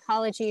 from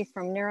psychology,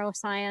 from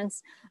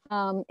neuroscience.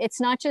 It's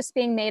not just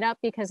being made up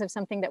because of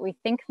something that we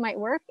think might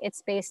work.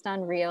 It's based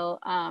on real,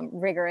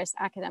 rigorous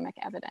academic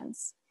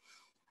evidence.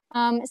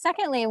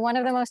 Secondly, one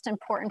of the most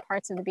important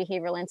parts of the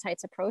behavioral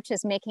insights approach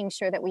is making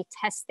sure that we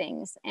test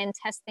things and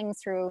test things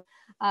through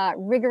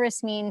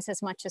rigorous means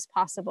as much as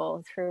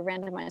possible, through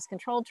randomized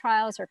controlled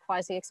trials or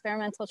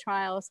quasi-experimental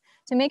trials,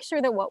 to make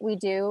sure that what we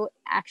do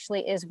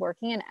actually is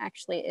working and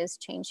actually is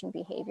changing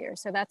behavior.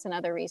 So that's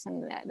another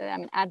reason that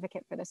I'm an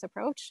advocate for this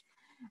approach.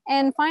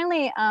 And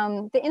finally,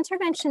 the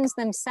interventions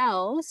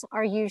themselves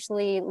are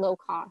usually low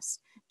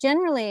cost.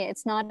 Generally,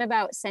 it's not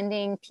about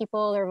sending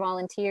people or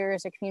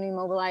volunteers or community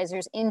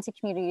mobilizers into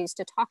communities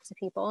to talk to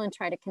people and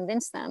try to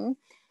convince them.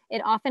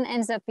 It often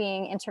ends up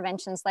being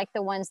interventions like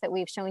the ones that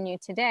we've shown you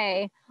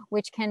today,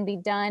 which can be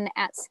done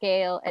at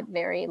scale at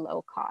very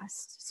low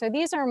cost. So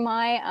these are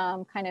my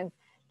kind of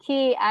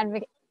key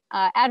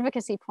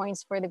advocacy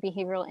points for the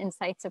behavioral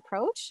insights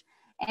approach.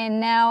 And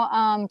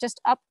now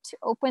just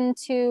open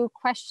to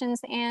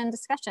questions and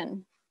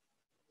discussion.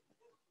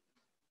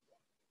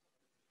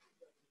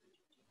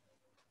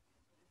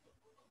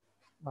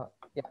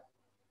 Yeah.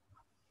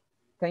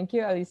 Thank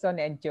you, Allison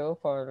and Joe,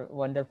 for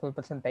wonderful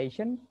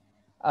presentation.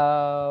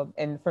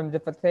 And from the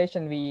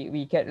presentation,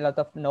 we get a lot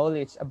of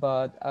knowledge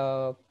about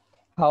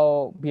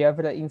how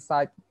behavioral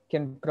insight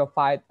can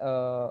provide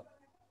a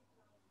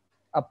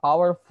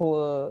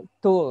powerful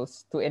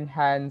tools to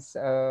enhance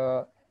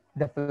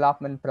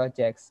development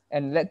projects.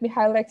 And let me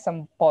highlight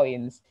some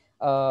points.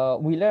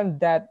 We learned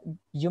that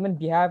human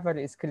behavior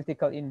is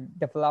critical in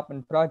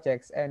development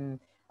projects, and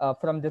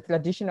from the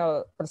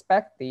traditional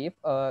perspective,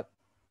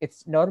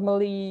 it's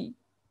normally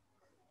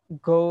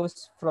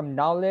goes from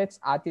knowledge,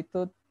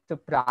 attitude to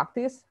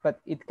practice,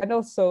 but it can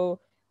also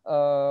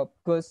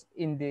goes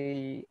in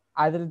the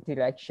other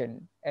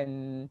direction.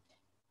 And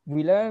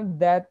we learned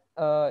that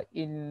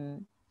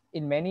in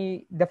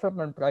many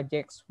development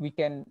projects, we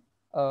can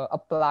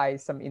apply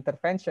some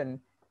intervention,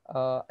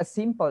 a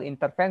simple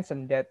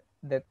intervention that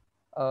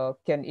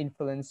can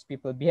influence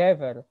people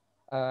behavior.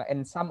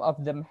 And some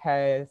of them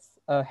have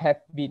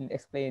been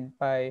explained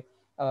by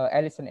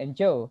Allison and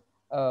Joe,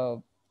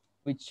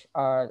 which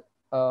are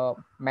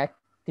make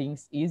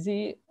things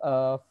easy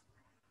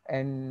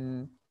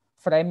and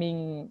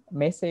framing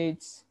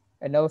message,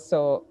 and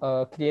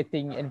also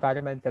creating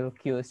environmental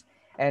cues.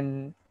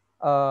 And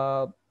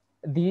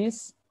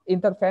these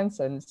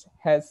interventions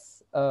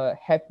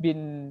have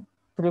been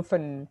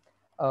proven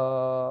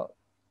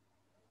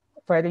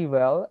very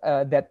well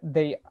that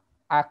they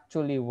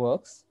actually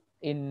works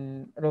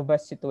in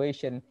robust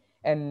situation.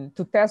 And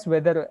to test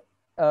whether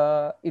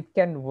it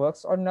can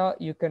works or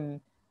not, you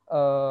can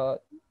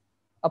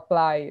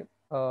apply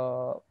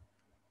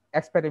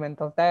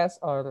experimental tests,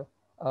 or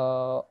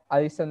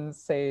Alison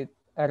said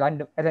a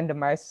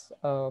randomized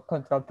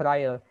control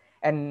trial.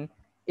 And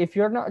if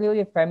you're not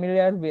really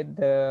familiar with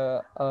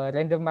the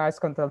randomized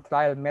control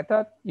trial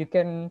method, you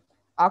can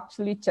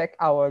actually check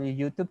our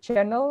YouTube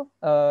channel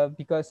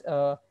because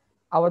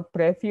our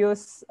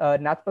previous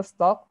NatPlus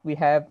talk, we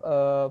have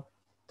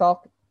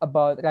talked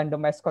about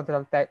randomized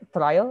control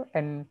trial,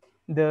 and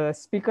the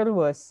speaker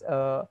was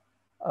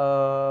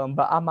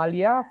Mbak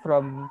Amalia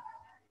from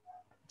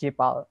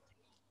JPAL.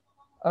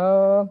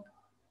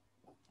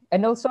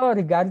 And also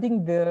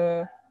regarding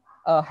the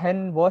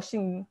hand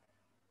washing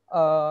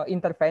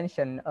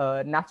intervention,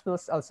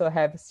 NatPlus also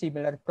have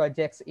similar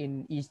projects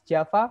in East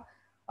Java,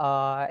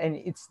 and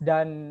it's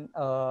done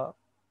a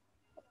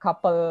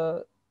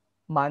couple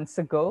months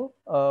ago.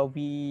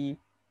 We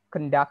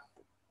conducted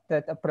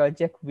a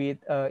project with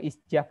East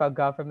Java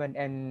government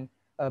and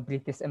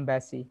British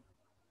Embassy.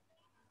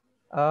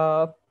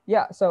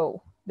 Yeah,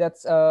 so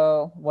that's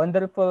a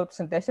wonderful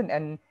presentation,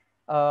 and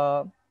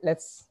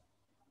let's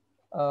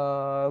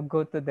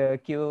go to the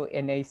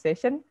Q&A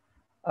session.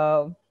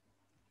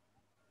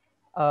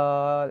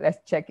 Let's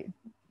check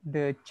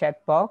the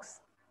chat box.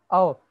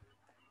 Oh,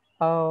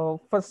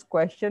 first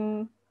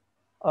question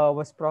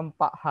was from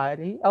Pak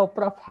Hari. Oh,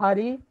 Prof.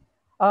 Hari.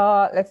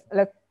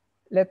 Let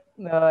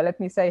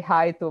me say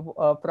hi to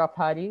Prof.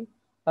 Hari.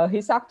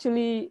 He's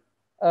actually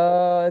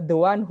the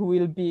one who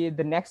will be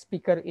the next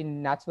speaker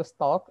in Natsu's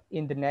talk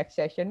in the next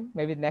session,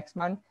 maybe next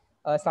month.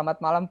 Selamat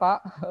malam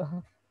Pak,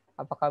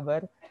 apa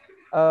kabar?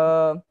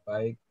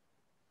 Baik.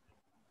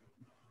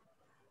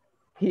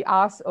 He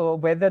asked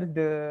whether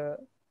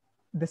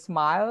the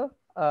smile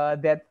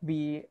that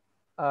we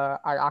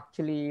are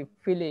actually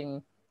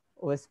feeling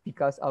was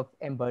because of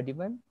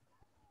embodiment.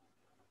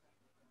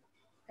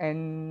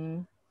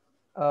 And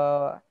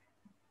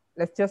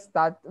let's just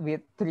start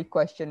with 3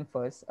 questions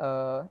first.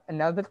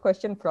 Another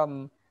question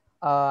from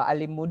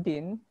Ali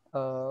Mudin.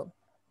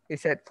 He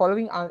said,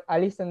 following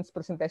Allison's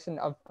presentation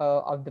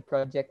of the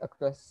project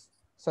across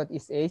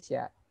Southeast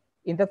Asia,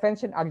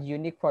 interventions are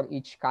unique for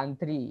each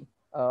country.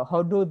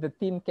 How do the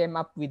team came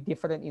up with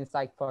different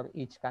insight for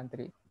each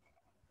country?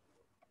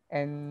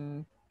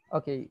 And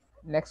okay,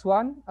 next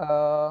one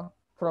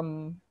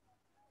from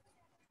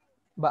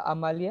Mbak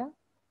Amalia.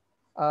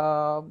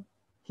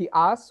 She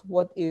asked,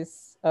 what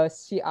is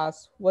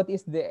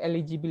the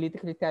eligibility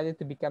criteria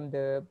to become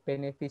the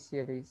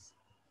beneficiaries?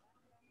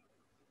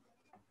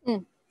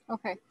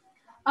 Okay.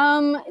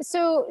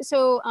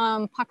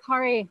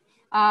 Pakari,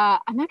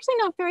 I'm actually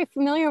not very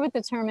familiar with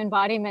the term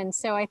embodiment,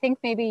 so I think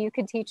maybe you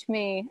could teach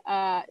me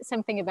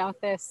something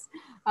about this.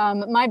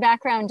 My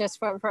background, just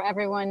for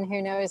everyone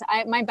who knows,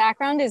 my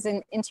background is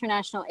in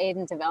international aid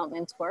and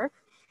development work.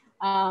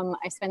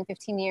 I spent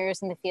 15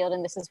 years in the field,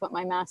 and this is what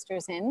my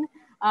master's in.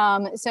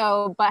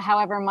 But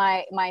however,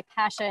 my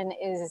passion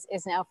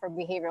is now for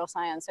behavioral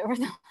science over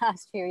the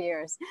last few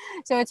years.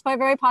 So it's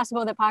very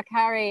possible that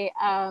Pakari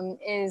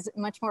is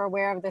much more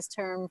aware of this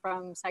term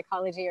from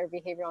psychology or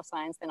behavioral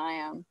science than I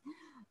am.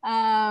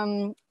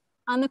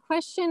 On the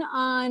question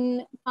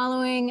on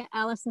following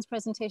Allison's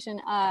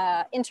presentation,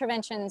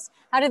 interventions,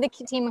 how did the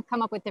team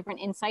come up with different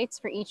insights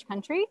for each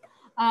country?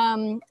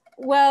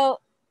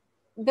 Well,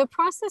 the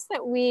process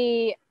that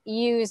we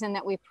use and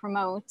that we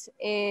promote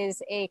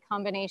is a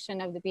combination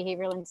of the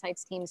Behavioral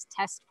Insights team's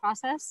TEST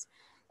process.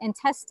 And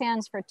TEST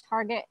stands for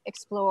Target,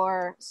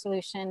 Explore,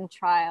 Solution,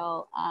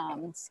 Trial,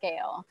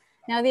 Scale.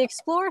 Now the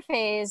Explore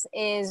phase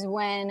is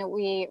when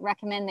we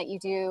recommend that you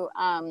do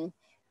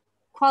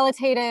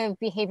qualitative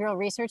behavioral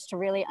research to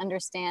really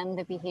understand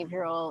the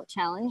behavioral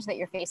challenge that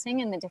you're facing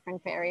and the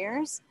different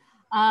barriers.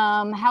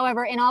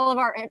 However, in all of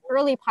our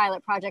early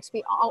pilot projects,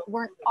 we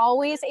weren't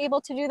always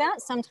able to do that.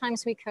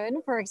 Sometimes we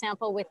could. For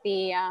example, with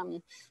the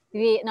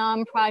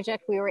Vietnam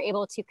project, we were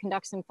able to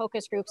conduct some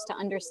focus groups to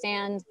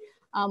understand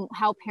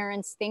how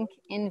parents think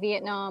in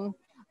Vietnam.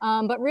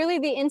 But really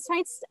the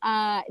insights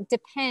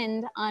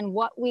depend on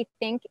what we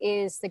think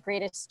is the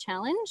greatest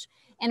challenge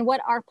and what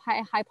our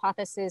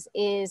hypothesis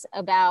is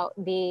about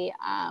the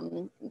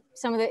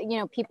some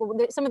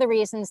of the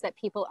reasons that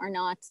people are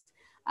not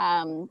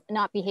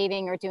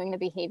behaving or doing the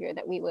behavior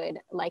that we would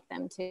like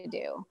them to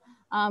do.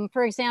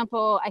 For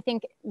example, I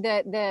think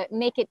the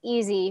make it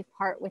easy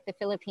part with the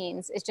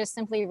Philippines is just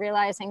simply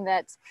realizing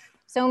that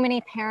so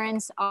many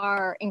parents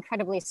are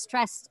incredibly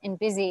stressed and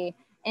busy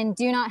and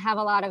do not have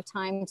a lot of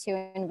time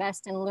to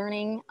invest in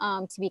learning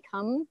to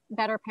become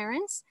better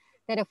parents,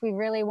 that if we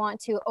really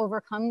want to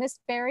overcome this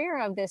barrier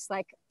of this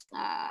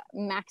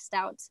maxed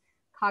out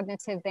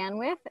cognitive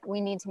bandwidth,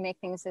 we need to make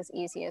things as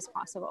easy as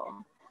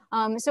possible.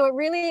 So it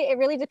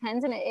really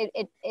depends, and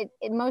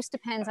it most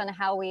depends on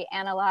how we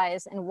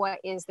analyze and what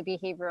is the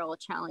behavioral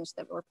challenge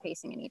that we're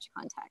facing in each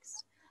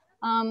context.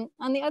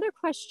 On the other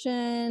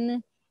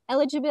question,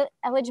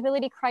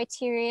 eligibility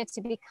criteria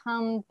to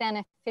become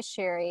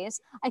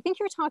beneficiaries. I think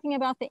you're talking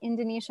about the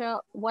Indonesia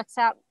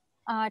WhatsApp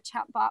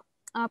chatbot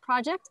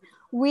project.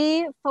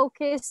 We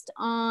focused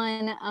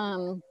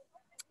on,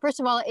 first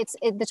of all,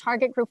 the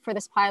target group for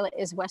this pilot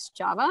is West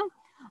Java.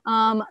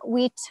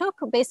 We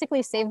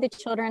basically Save the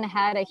Children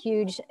had a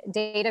huge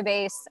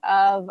database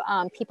of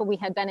people we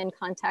had been in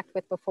contact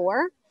with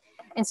before.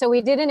 And so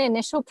we did an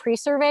initial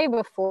pre-survey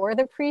before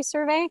the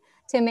pre-survey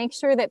to make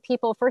sure that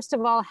people, first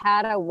of all,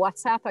 had a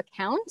WhatsApp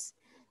account.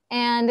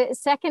 And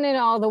second of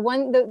all,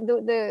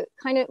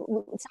 second of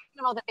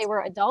all, that they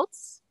were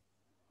adults.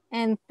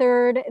 And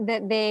third,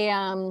 that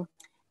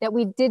that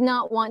we did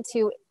not want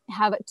to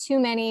have too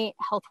many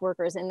health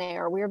workers in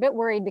there. We were a bit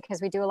worried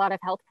because we do a lot of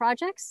health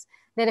projects,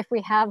 that if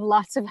we have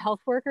lots of health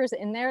workers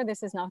in there,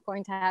 this is not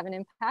going to have an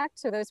impact.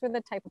 So those were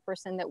the type of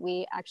person that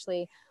we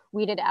actually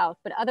weeded out.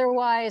 But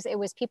otherwise, it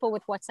was people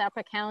with WhatsApp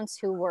accounts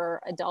who were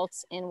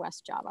adults in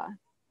West Java.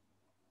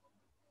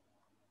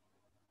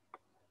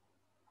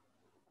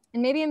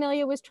 And maybe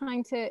Amelia was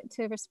trying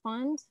to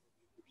respond.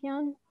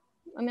 Pian?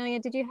 Amelia,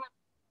 did you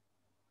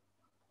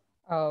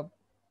have?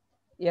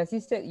 Yes, he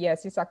said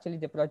yes. It's actually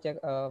the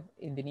project of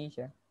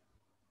Indonesia.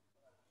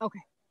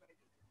 Okay.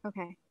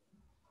 Okay.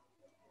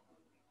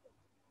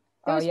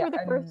 Those were the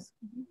first.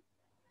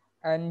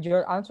 And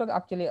your answer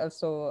actually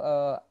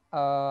also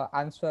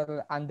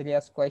answer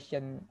Andrea's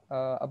question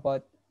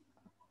about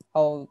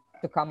how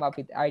to come up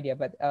with idea.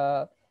 But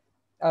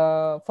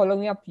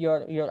following up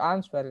your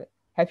answer,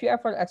 have you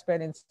ever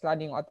experienced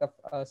running out of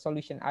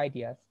solution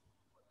ideas?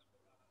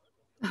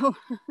 Oh.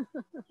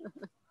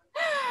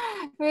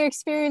 The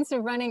experience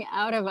of running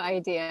out of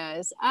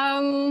ideas.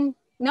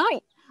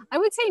 I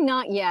would say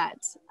not yet.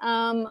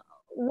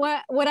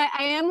 What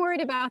I am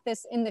worried about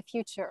this in the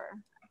future,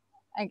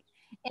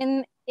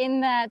 in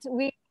that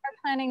we are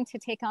planning to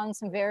take on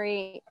some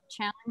very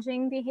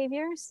challenging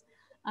behaviors.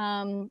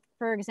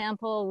 For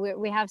example,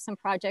 we have some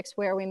projects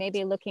where we may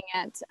be looking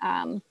at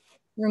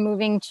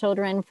removing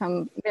children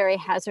from very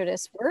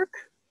hazardous work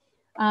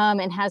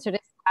and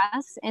hazardous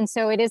tasks. And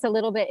so it is a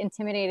little bit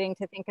intimidating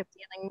to think of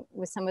dealing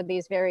with some of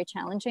these very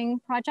challenging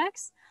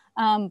projects.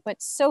 But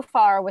so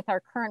far with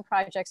our current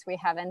projects, we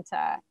haven't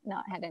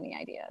not had any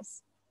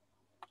ideas.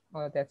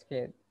 Oh, that's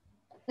great.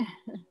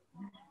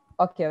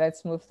 Okay,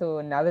 let's move to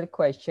another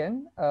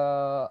question.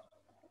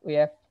 We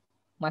have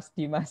Mas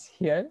Dimas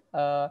here.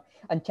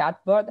 On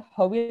chatbot,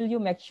 how will you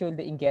make sure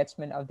the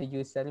engagement of the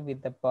user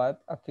with the bot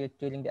occurred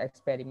during the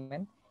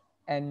experiment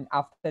and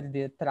after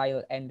the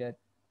trial ended?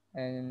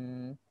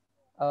 And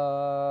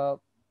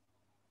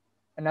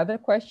another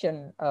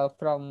question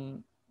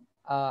from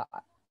uh,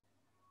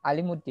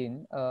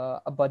 Alimuddin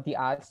about the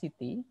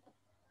RCT.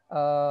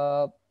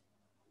 Uh,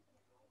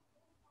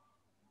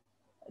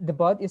 the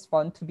bot is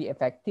found to be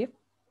effective,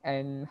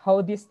 and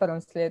how this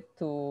translate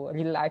to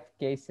real life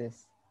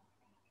cases.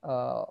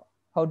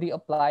 How do you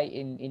apply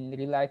in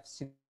real life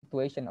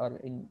situation or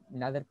in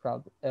other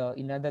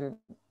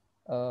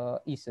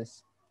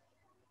issues?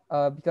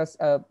 Because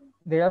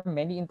there are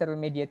many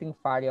intermediating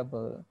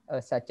variable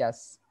such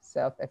as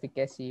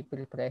self-efficacy,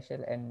 peer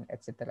pressure, and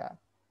etc.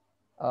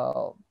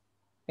 Uh,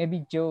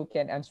 Maybe Joe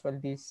can answer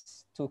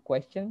these two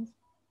questions.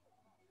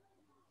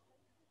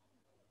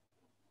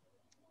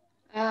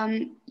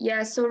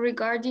 Yeah, so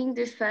regarding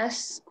the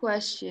first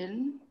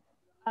question,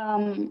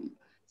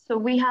 so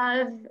we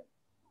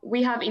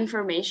have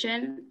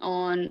information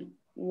on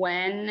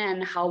when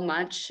and how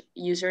much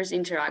users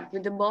interact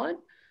with the bot.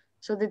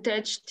 So the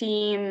tech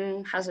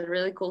team has a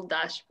really cool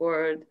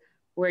dashboard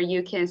where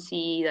you can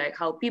see like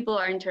how people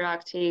are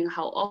interacting,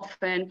 how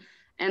often,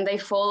 and they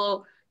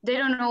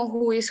don't know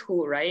who is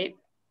who, right?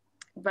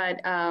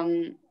 But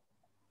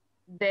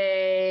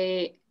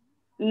they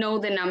know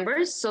the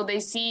numbers. So they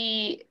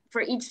see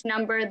for each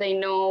number, they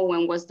know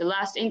when was the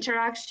last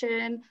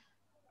interaction,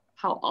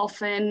 how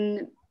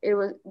often it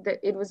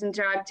was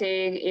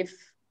interacting, if,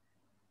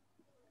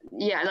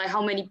 yeah, like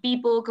how many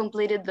people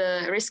completed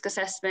the risk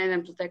assessment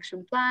and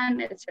protection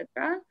plan,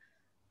 etc.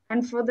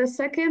 And for the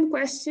second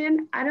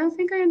question, I don't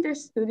think I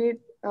understood it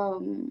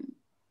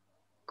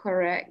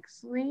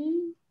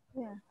correctly.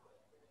 Yeah.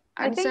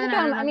 Allison,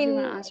 I don't know if you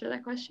want to answer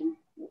that question.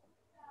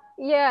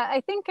 Yeah,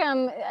 I think,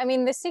 I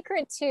mean, the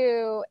secret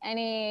to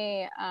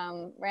any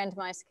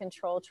randomized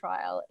control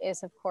trial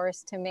is, of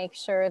course, to make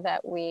sure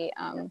that we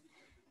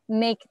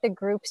make the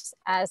groups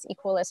as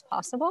equal as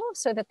possible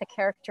so that the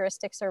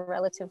characteristics are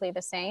relatively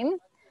the same.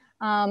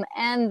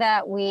 And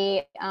that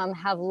we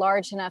have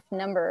large enough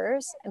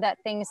numbers that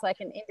things like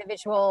an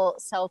individual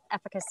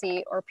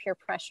self-efficacy or peer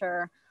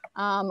pressure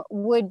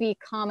would be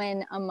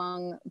common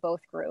among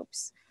both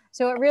groups.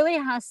 So it really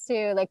has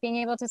to, like, being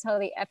able to tell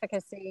the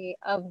efficacy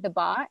of the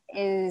bot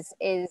is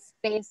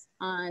based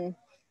on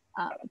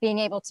being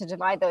able to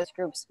divide those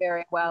groups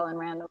very well and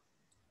randomly.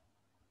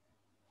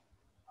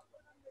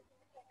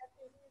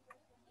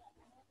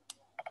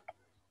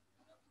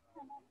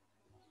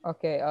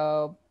 Okay,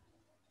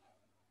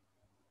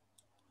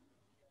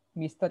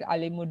 Mr.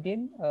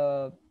 Alimuddin,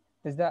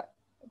 does that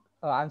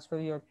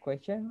answer your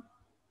question?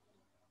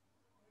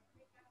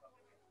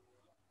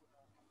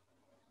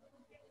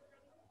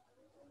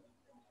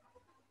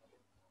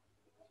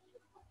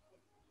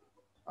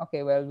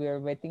 Okay, well, we're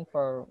waiting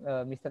for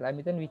Mr.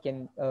 Alimuddin. We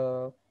can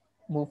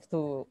move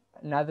to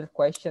another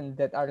question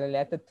that are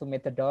related to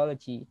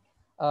methodology.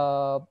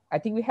 I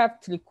think we have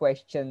three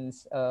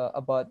questions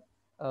about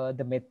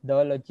the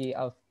methodology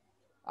of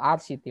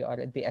RCT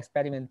or the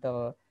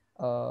experimental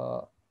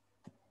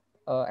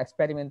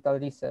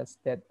research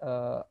that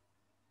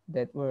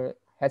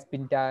has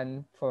been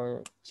done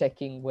for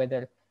checking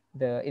whether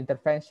the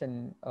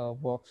intervention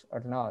works or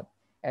not.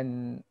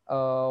 And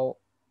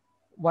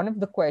one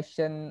of the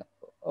question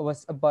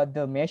was about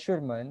the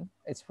measurement.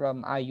 It's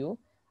from Ayu.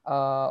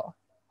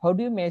 How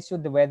do you measure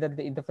whether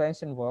the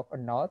intervention work or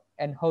not,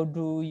 and how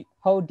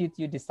did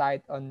you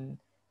decide on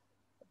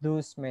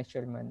those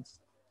measurements?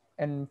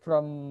 And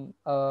from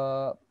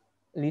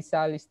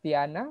Lisa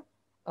Listiana,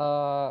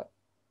 uh,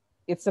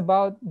 it's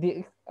about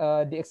the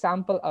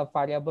example of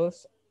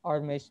variables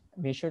or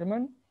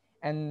measurement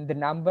and the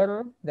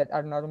number that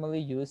are normally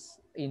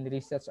used in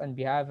research on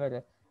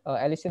behavior.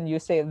 Alison, you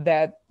say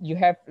that you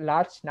have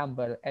large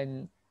number,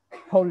 and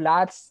how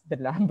large the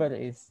number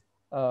is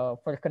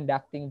for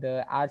conducting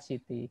the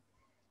RCT.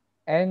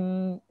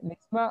 And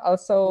Nisma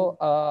also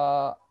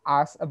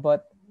asked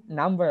about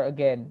number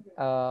again.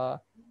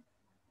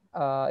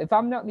 If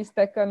I'm not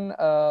mistaken,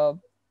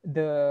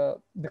 the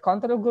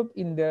control group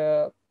in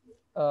the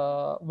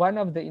one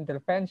of the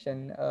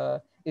intervention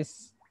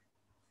is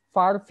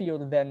far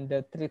fewer than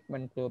the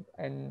treatment group.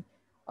 And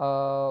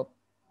how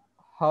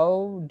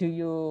do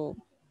you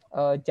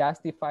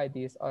justify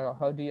this, or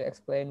how do you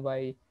explain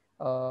why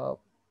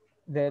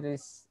there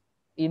is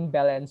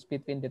imbalance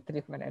between the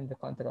treatment and the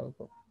control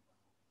group.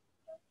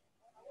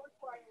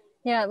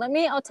 Yeah,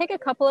 I'll take a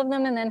couple of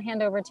them and then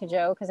hand over to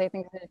Jo, because I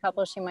think there's a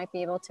couple she might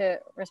be able to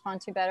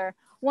respond to better.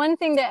 One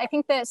thing that I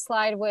think that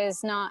slide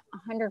was not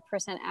 100%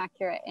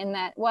 accurate in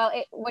that, well,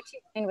 what you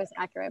explained was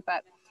accurate,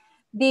 but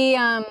the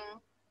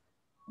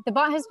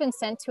bot has been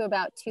sent to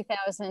about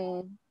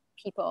 2,000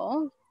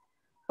 people,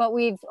 but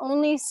we've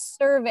only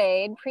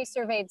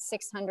pre-surveyed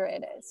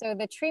 600. So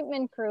the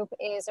treatment group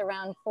is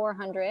around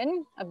 400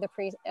 of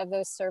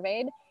those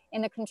surveyed,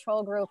 and the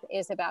control group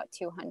is about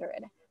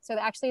 200. So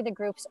actually the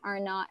groups are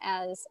not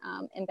as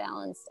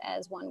imbalanced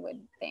as one would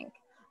think.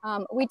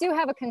 We do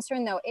have a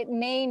concern though,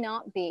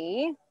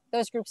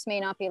 those groups may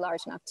not be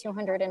large enough,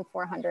 200 and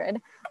 400,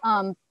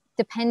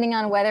 depending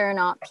on whether or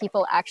not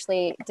people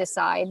actually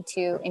decide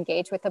to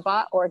engage with the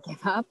bot or give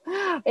up.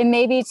 It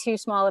may be too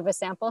small of a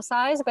sample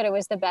size, but it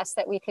was the best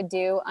that we could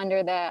do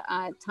under the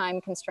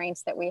time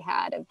constraints that we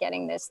had of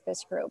getting this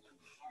group.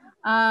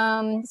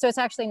 So it's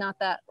actually not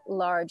that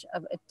large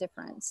of a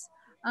difference.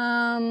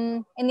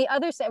 And the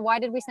other side, why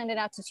did we send it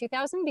out to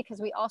 2,000? Because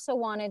we also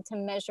wanted to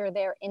measure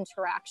their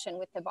interaction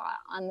with the bot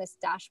on this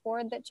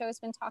dashboard that Joe's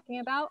been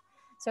talking about.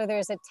 So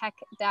there's a tech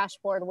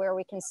dashboard where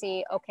we can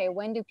see, okay,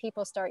 when do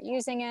people start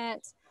using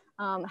it?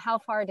 How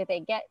far do they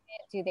get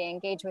it? Do they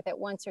engage with it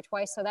once or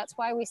twice? So that's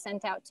why we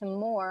sent out to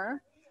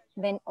more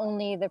than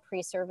only the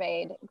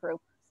pre-surveyed group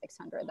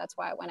 600. That's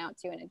why it went out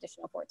to an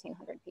additional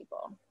 1,400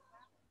 people.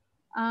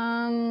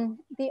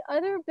 The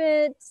other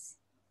bits,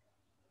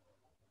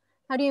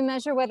 how do you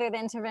measure whether the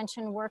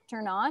intervention worked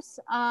or not?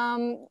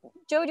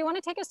 Jo, do you want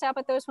to take a stab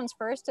at those ones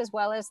first, as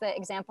well as the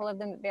example of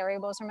the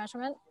variables or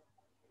measurement?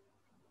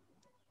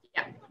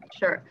 Yeah,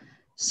 sure.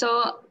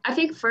 So I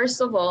think first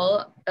of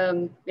all,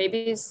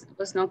 maybe it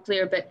was not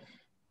clear, but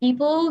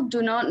people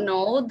do not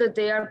know that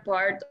they are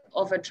part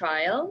of a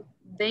trial.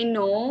 They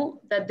know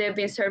that they've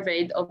been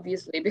surveyed,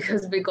 obviously,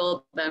 because we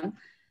called them,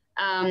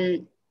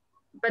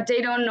 but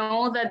they don't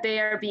know that they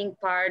are being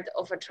part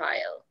of a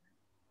trial.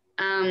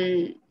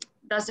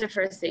 That's the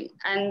first thing.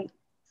 And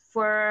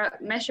for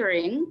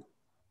measuring,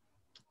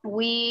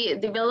 we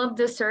developed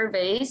the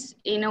surveys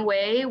in a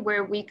way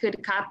where we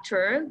could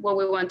capture what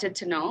we wanted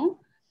to know.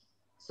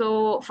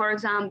 So for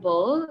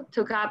example,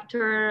 to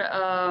capture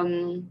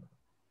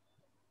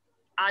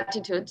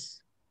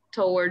attitudes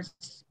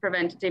towards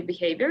preventative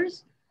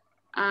behaviors,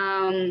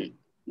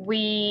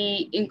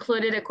 we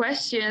included a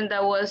question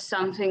that was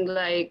something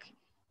like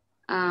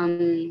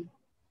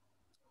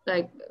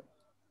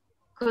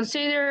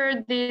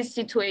consider these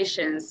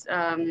situations.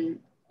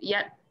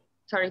 Yeah,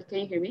 sorry, can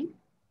you hear me?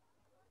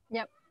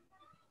 Yep.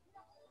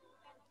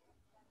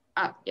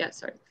 Yeah,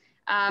 sorry.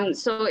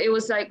 So it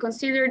was like,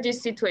 consider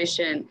this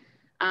situation.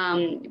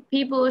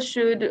 People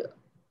should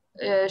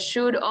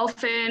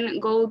often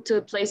go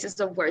to places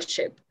of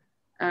worship.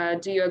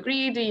 Do you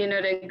agree? Do you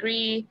not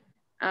agree?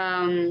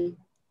 Do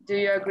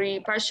you agree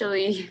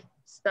partially?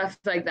 Stuff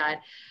like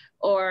that.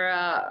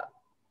 Or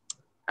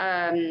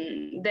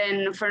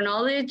then for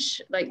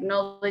knowledge, like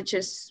knowledge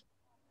is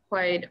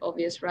quite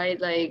obvious, right?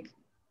 Like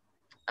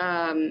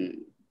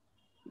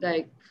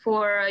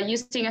for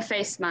using a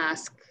face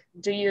mask,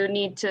 do you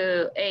need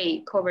to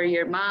A, cover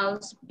your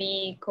mouth,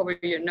 B, cover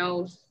your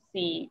nose,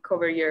 C,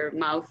 cover your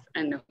mouth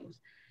and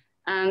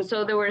nose?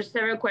 So there were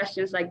several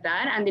questions like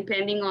that, and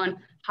depending on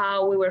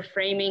how we were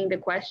framing the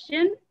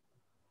question,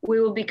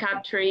 we will be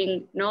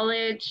capturing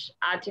knowledge,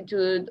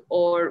 attitude,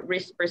 or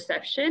risk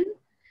perception.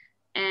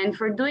 And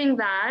for doing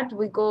that,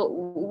 we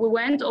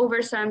went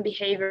over some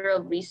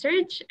behavioral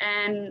research,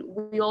 and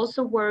we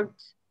also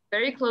worked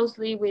very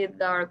closely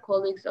with our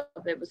colleagues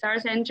of the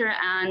Busara Center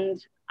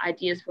and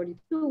Ideas 42,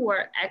 who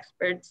are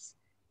experts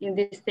in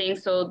these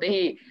things. So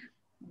they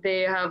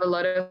have a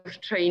lot of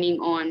training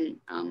on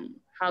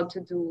how to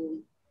do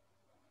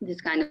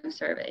this kind of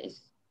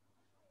surveys.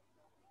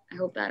 I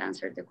hope that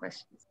answered the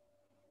questions.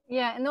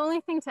 Yeah, and the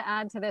only thing to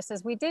add to this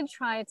is we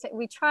tried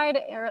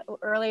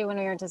early when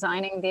we were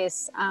designing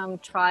this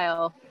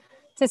trial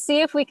to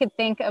see if we could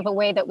think of a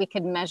way that we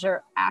could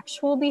measure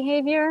actual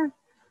behavior,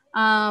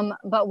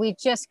 but we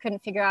just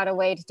couldn't figure out a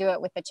way to do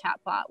it with the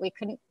chatbot. We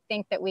couldn't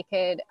think that we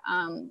could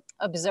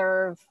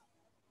observe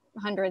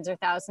hundreds or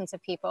thousands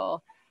of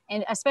people.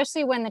 And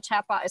especially when the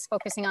chatbot is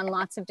focusing on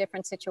lots of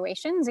different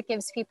situations, it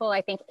gives people,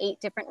 I think, 8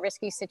 different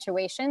risky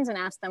situations and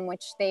ask them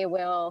which they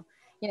will,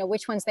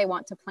 which ones they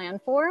want to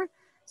plan for.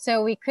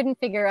 So we couldn't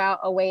figure out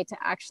a way to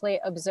actually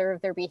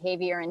observe their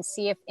behavior and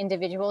see if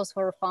individuals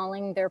were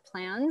following their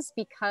plans,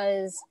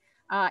 because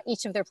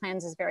each of their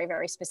plans is very,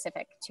 very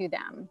specific to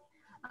them.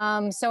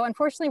 So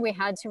unfortunately, we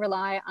had to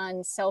rely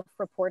on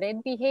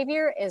self-reported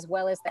behavior as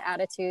well as the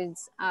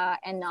attitudes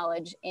and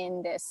knowledge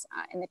in this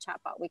in the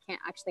chatbot. We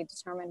can't actually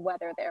determine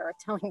whether they're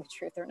telling the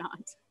truth or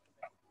not.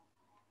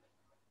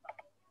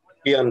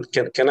 Yeah,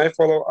 can I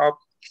follow up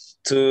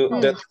to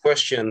that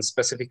question,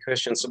 specific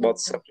questions about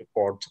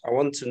self-report? I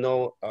want to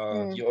know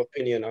your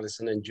opinion,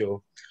 Allison and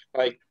Jo.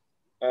 Like,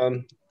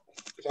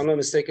 if I'm not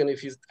mistaken,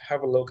 if you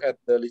have a look at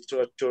the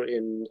literature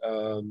in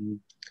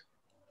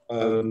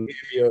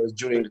behavior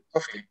during the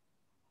COVID,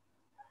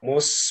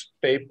 most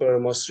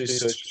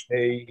research,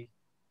 they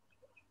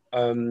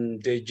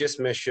just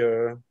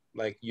measure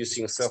like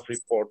using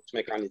self-report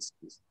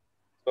mechanisms.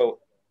 So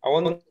I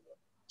want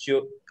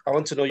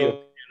to know your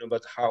opinion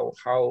about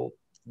how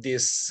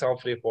this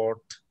self-report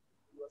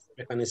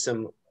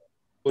mechanism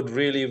would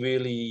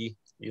really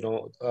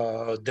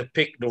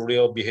depict the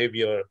real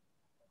behavior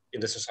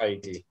in the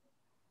society.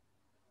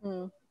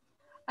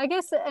 I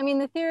guess, I mean,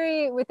 the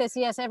theory with this,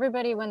 yes,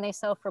 everybody, when they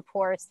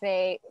self-report,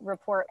 they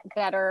report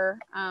better,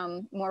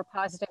 more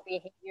positive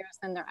behaviors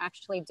than they're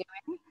actually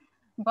doing.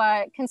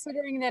 But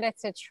considering that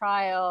it's a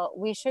trial,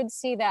 we should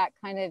see that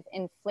kind of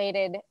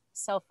inflated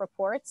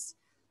self-reports,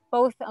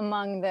 both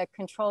among the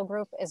control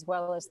group as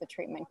well as the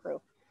treatment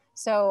group.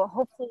 So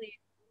hopefully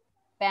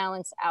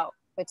balance out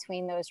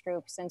between those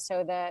groups. And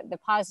so the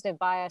positive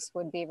bias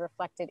would be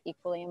reflected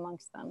equally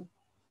amongst them.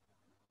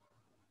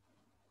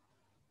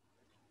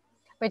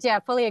 But yeah,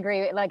 fully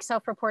agree. Like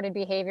self-reported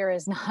behavior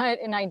is not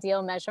an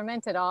ideal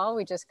measurement at all.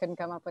 We just couldn't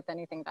come up with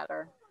anything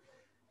better.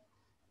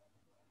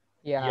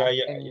 Yeah.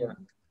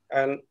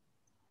 And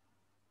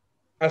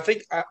I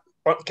think,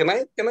 can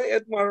I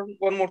add one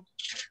more?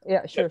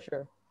 Yeah, sure.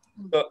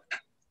 So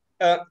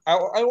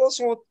I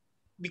also want,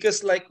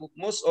 because like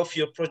most of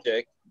your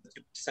project that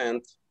you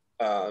present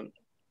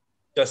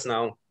just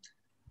now,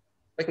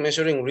 like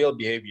measuring real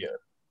behavior.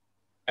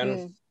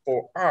 And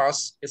for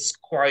us, it's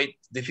quite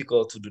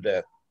difficult to do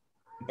that.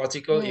 In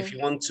particular, if you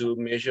want to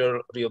measure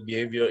real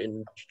behavior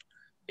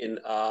in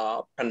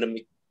a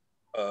pandemic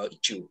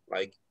issue,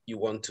 like you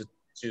want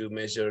to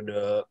measure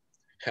the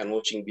hand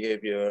washing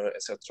behavior,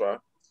 etc.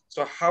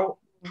 So how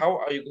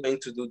are you going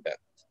to do that?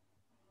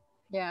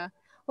 Yeah.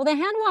 Well, the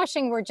hand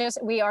washing,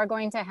 we are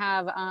going to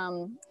have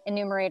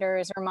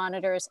enumerators or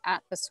monitors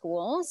at the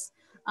schools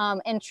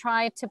and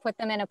try to put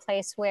them in a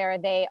place where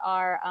they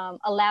are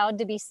allowed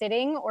to be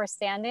sitting or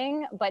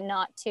standing, but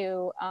not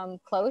too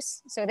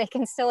close. So they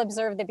can still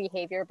observe the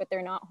behavior, but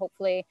they're not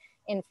hopefully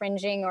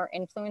infringing or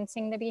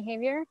influencing the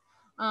behavior.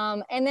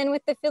 And then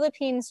with the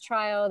Philippines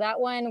trial, that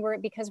one,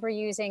 because we're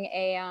using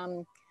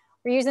an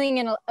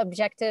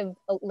objective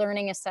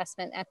learning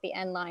assessment at the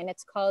end line.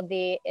 It's called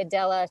the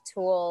IDELA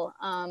tool,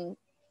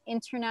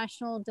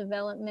 International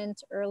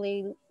Development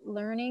Early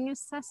Learning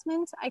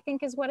Assessment, I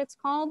think is what it's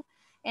called.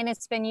 And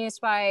it's been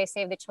used by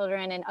Save the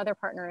Children and other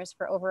partners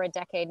for over a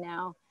decade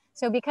now.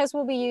 So because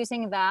we'll be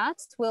using that,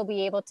 we'll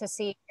be able to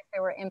see if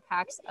there were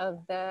impacts of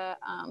the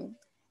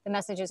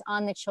messages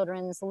on the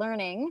children's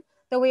learning.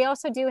 Though we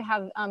also do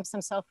have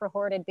some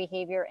self-reported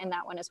behavior in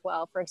that one as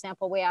well. For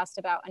example, we asked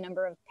about a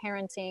number of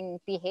parenting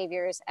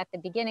behaviors at the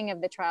beginning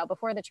of the trial,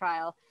 before the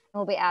trial, and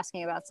we'll be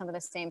asking about some of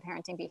the same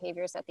parenting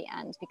behaviors at the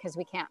end because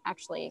we can't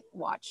actually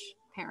watch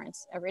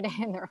parents every day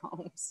in their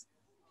homes.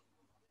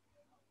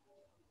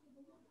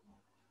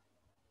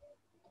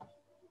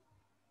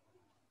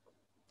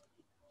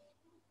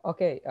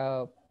 Okay.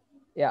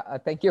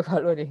 Thank you,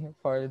 Valerie,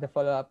 for the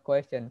follow-up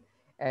question.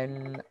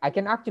 And I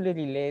can actually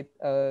relate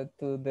to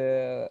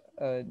the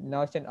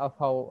notion of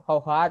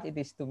how hard it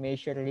is to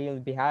measure real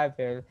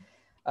behavior.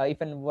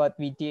 Even what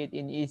we did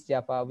in East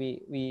Java,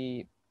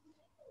 we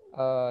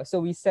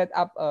set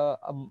up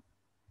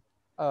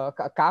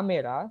a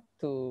camera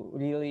to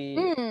really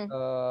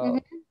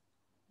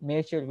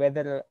measure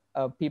whether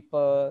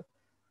people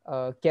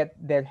get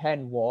their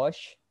hand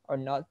washed or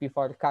not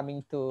before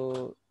coming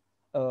to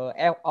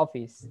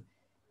office.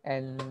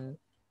 And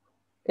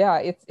yeah,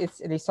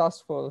 it's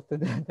resourceful to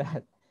do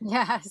that.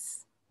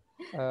 Yes.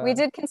 We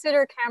did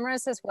consider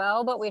cameras as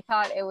well, but we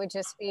thought it would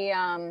just be,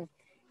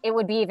 it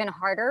would be even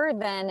harder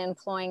than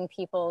employing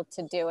people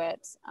to do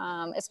it.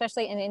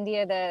 Especially in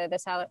India,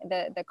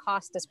 the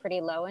cost is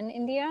pretty low in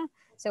India.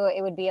 So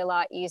it would be a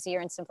lot easier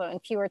and simpler and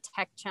fewer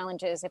tech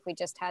challenges if we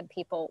just had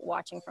people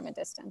watching from a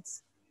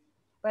distance.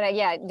 But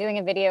yeah, doing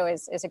a video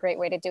is a great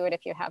way to do it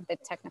if you have the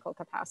technical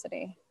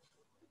capacity.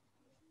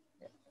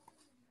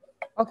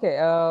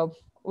 Okay,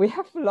 we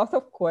have a lot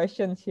of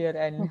questions here,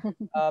 and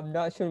I'm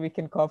not sure we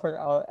can cover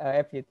all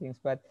everything,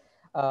 but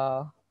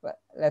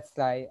let's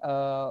try.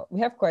 We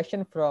have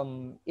question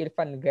from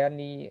Irfan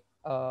Gani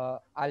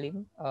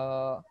Alim,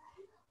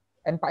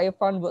 and Pak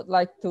Irfan would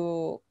like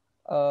to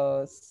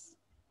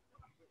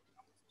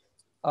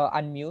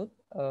unmute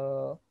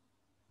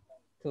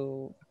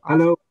to ask.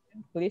 Hello.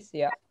 Please,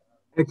 yeah.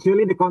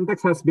 Actually, the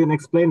context has been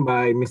explained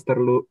by Mr.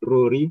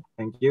 Ruri.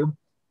 Thank you.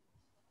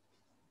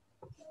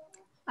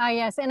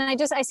 Yes, and I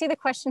see the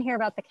question here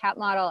about the CAP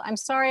model. I'm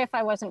sorry if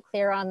I wasn't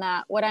clear on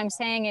that. What I'm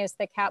saying is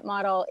the CAP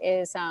model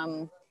is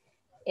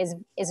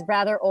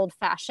rather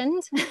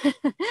old-fashioned,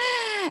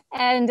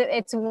 and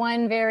it's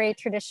one very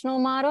traditional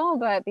model.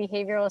 But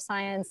behavioral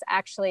science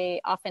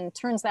actually often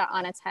turns that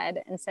on its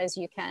head and says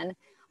you can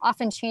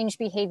often change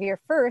behavior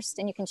first,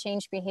 and you can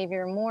change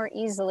behavior more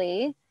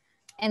easily,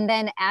 and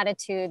then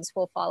attitudes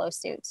will follow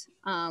suit.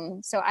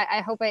 So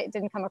I hope it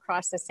didn't come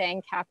across as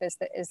saying CAP is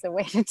the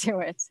way to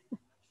do it.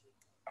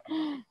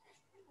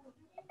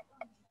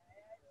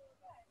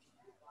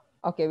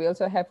 Okay, we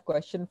also have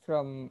question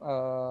from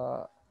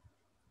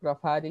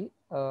Rafari.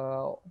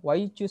 Why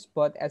you choose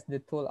bot as the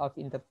tool of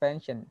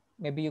intervention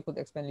maybe you could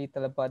explain a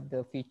little about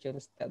the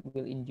features that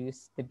will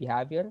induce the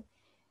behavior,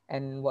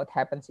 and what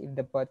happens if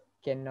the bot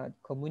cannot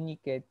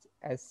communicate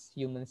as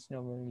humans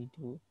normally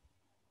do.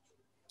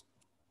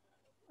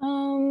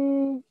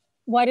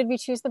 Why did we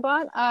choose the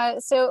bot?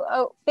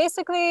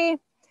 Basically,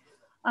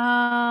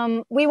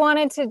 we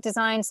wanted to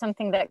design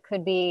something that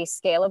could be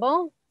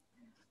scalable.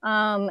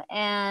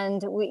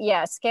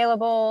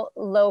 Scalable,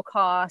 low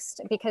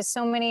cost, because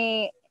so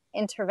many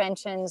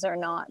interventions are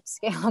not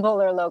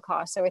scalable or low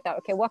cost. So we thought,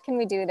 okay, what can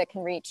we do that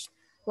can reach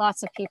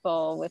lots of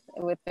people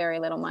with very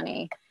little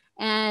money?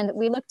 And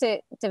we looked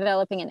at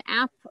developing an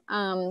app,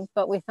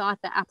 but we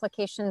thought the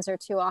applications are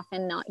too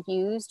often not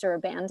used or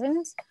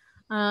abandoned.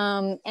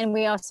 And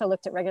we also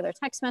looked at regular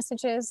text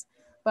messages,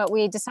 but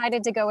we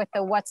decided to go with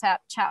the WhatsApp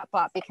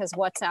chatbot because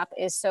WhatsApp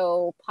is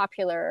so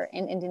popular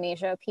in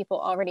Indonesia. People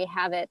already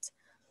have it.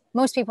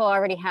 Most people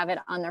already have it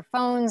on their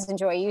phones,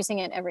 enjoy using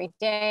it every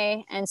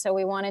day. And so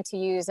we wanted to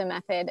use a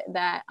method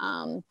that,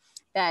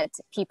 that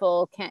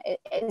people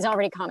is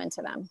already common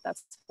to them.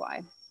 That's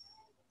why.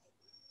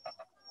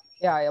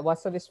 Yeah,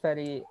 WhatsApp is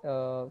very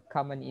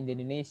common in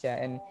Indonesia.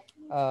 And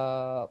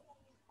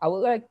I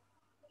would like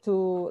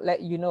to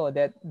let you know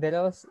that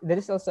there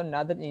is also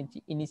another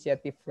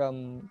initiative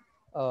from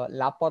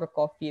Lapor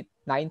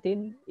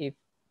COVID-19, if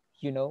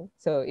you know.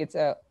 So it's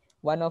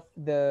one of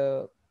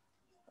the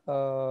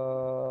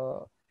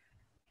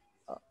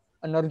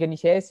an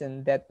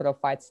organization that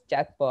provides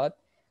chatbot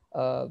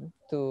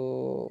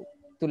to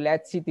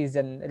let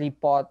citizen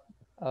report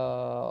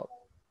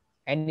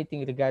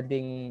anything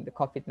regarding the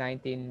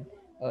COVID-19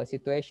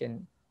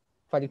 situation.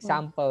 For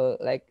example,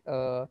 like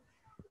a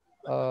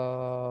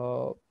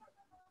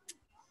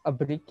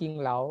breaking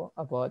law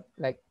about,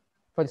 like,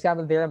 for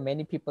example, there are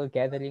many people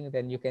gathering,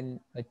 then you can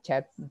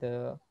chat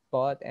the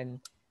bot and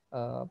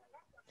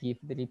give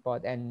the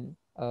report, and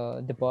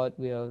the bot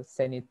will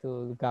send it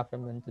to the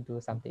government to do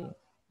something.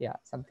 Yeah,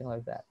 something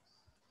like that.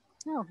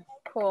 Oh,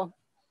 cool.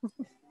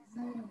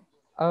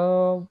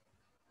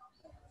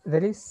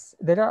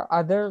 There are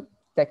other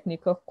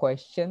technical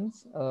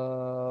questions.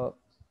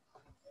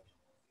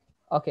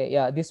 Okay,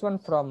 yeah, this one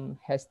from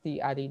Hesti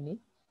Arini.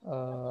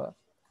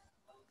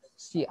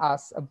 She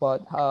asked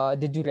about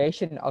the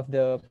duration of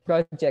the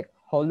project,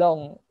 how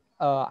long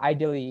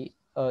ideally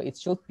it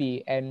should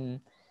be, and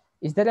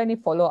is there any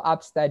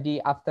follow-up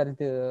study after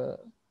the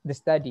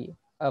study?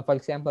 For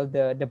example,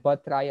 the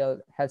bot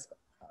trial has,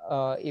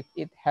 if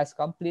it has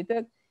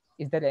completed,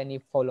 is there any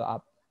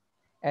follow-up?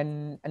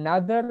 And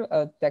another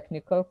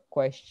technical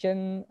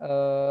question,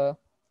 how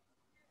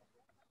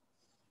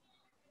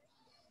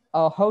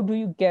do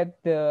you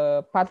get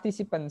the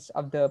participants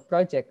of the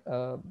project?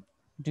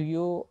 Do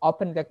you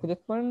open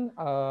recruitment,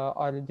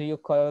 or do you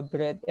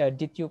collaborate?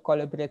 Did you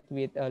collaborate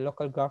with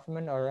local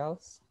government or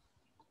else?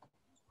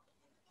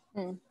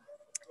 So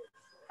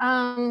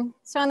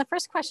on the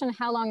first question,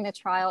 how long the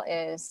trial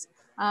is,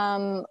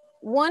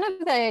 one of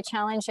the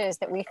challenges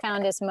that we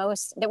found is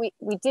that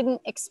we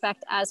didn't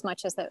expect as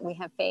much as that we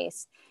have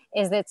faced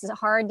is that it's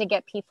hard to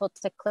get people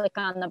to click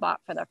on the bot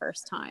for the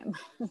first time.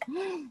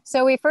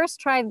 So we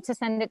first tried to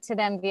send it to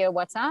them via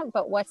WhatsApp,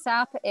 but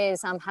WhatsApp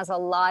has a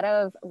lot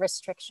of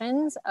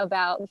restrictions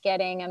about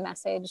sending a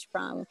message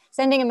from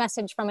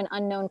an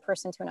unknown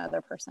person to another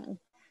person.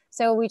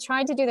 So we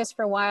tried to do this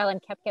for a while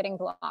and kept getting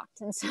blocked.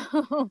 And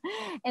so,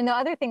 and the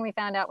other thing we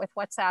found out with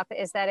WhatsApp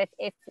is that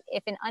if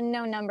an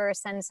unknown number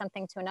sends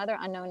something to another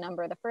unknown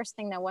number, the first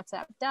thing that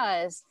WhatsApp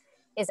does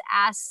is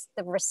ask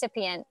the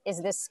recipient,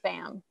 is this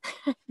spam?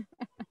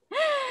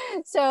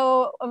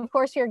 So of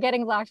course we were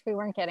getting blocked, we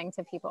weren't getting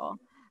to people.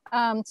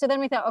 So then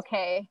we thought,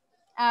 okay,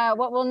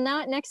 what we'll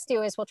next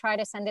do is we'll try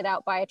to send it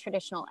out by a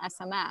traditional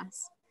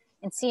SMS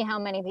and see how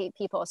many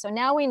people. So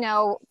now we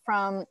know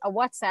from a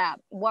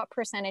WhatsApp, what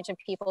percentage of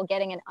people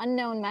getting an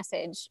unknown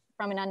message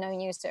from an unknown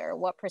user,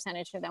 what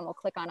percentage of them will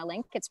click on a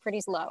link. It's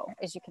pretty low,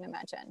 as you can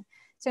imagine.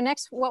 So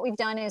next, what we've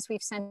done is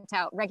we've sent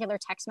out regular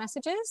text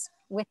messages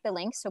with the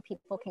links so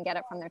people can get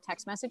it from their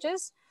text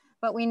messages.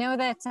 But we know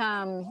that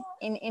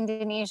in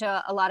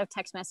Indonesia, a lot of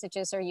text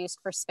messages are used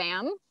for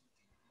spam.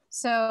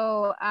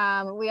 So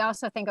we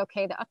also think,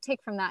 okay, the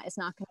uptake from that is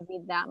not going to be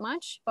that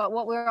much. But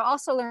what we're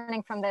also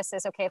learning from this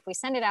is, okay, if we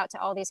send it out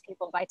to all these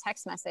people by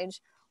text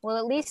message, we'll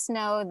at least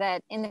know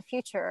that in the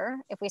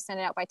future, if we send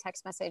it out by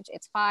text message,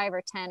 it's 5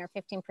 or 10 or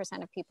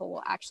 15% of people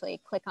will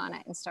actually click on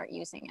it and start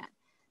using it.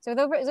 So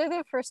those are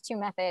the first two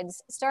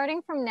methods.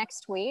 Starting from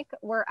next week,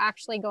 we're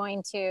actually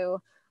going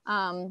to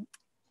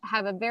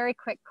have a very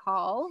quick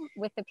call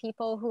with the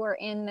people who are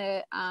in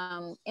the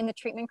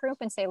treatment group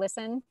and say,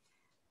 listen,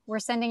 we're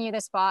sending you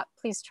this bot,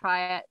 please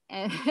try it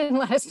and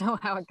let us know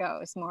how it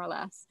goes, more or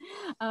less,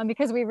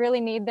 because we really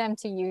need them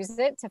to use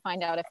it to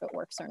find out if it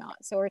works or not.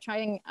 So we're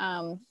trying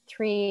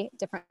 3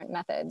 different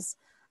methods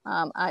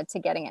to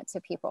getting it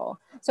to people.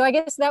 So I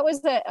guess that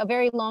was a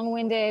very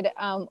long-winded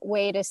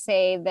way to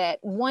say that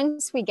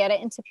once we get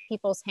it into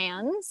people's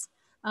hands,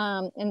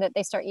 and that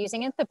they start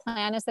using it. The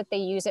plan is that they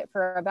use it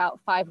for about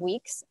 5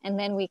 weeks, and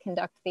then we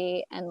conduct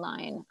the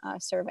end-line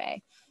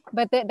survey.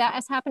 But that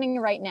is happening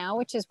right now,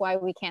 which is why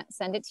we can't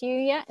send it to you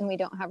yet, and we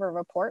don't have a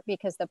report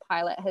because the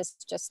pilot has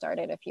just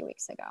started a few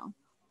weeks ago.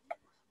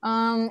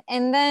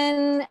 And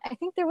then I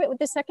think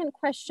the second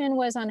question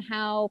was on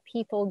how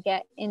people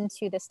get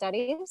into the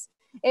studies.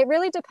 It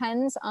really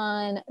depends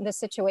on the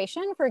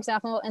situation. For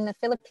example, in the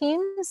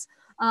Philippines,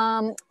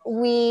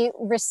 we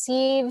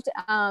received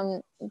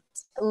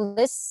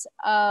lists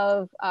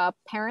of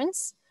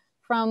parents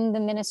from the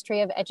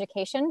Ministry of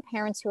Education,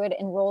 parents who had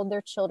enrolled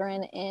their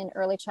children in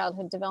early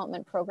childhood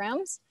development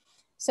programs.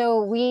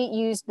 So we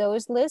used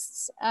those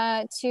lists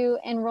to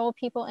enroll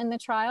people in the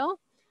trial.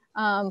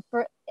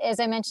 As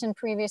I mentioned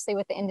previously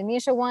with the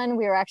Indonesia one,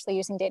 we were actually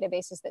using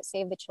databases that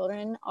Save the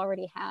Children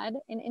already had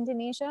in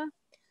Indonesia.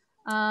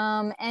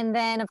 And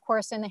then of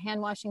course, in the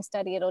hand washing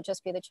study, it'll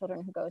just be the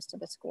children who goes to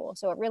the school.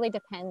 So it really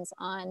depends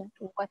on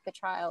what the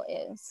trial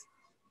is.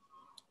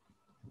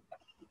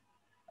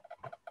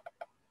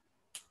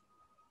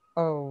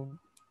 Oh,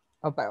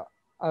 about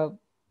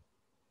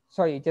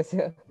sorry, just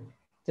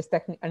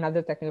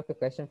another technical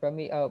question from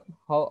me.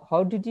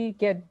 How did you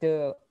get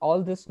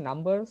all these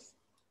numbers?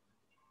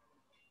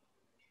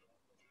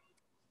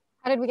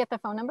 How did we get the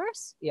phone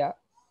numbers? Yeah.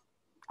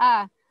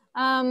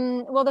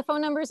 Well, the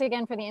phone numbers,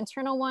 again, for the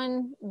internal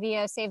one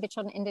via Save the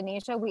Children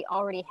Indonesia, we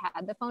already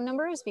had the phone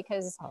numbers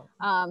because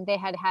they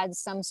had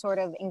some sort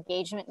of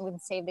engagement with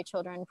Save the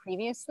Children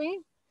previously.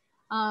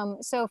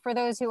 So for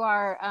those who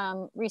are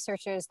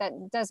researchers,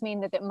 that does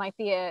mean that it might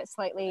be a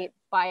slightly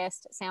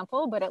biased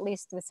sample, but at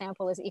least the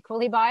sample is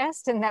equally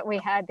biased in that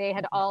they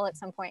had all at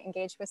some point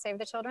engaged with Save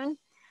the Children.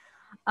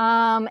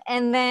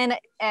 And then,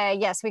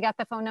 yes, we got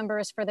the phone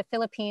numbers for the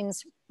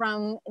Philippines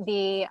from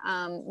the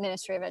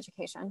Ministry of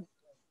Education.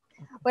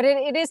 But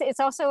it's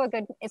also a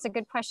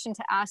good question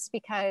to ask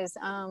because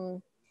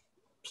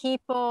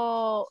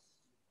people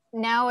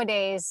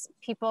nowadays,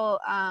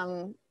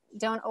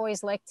 don't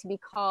always like to be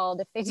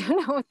called if they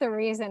don't know what the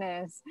reason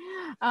is.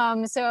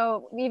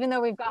 So even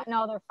though we've gotten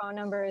all their phone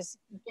numbers,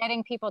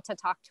 getting people to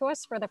talk to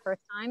us for the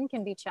first time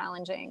can be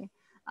challenging.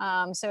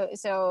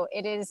 So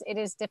it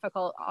is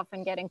difficult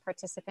often getting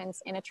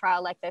participants in a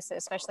trial like this,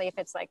 especially if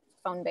it's like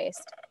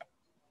phone-based.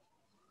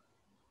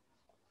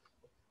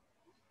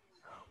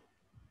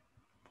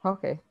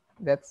 Okay,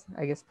 that's,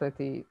 I guess,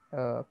 pretty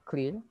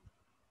clear.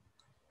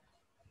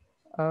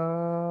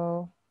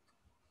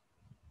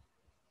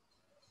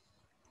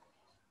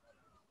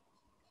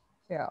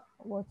 Yeah,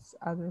 what's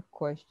other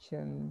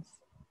questions?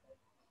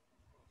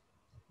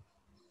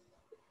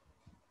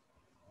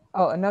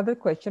 Oh, another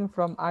question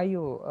from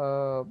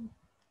Ayu.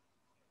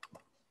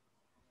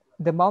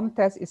 The mom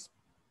test is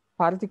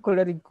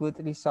particularly good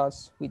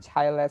resource which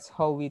highlights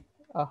how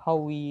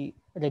we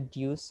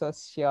reduce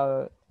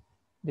social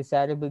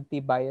desirability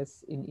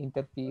bias in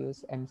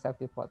interviews and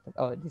self-reported.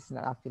 Oh, this is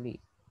not actually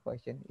a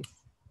question. It's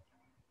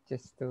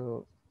just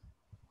to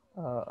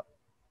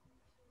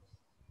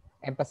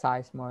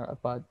emphasize more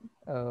about.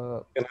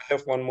 Can I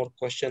have one more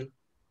question?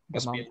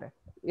 The mom test.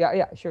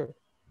 Yeah, sure.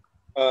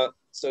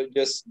 So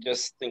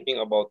just thinking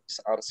about this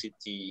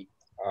RCT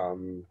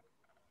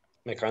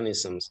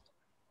mechanisms,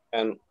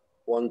 and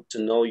want to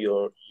know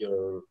your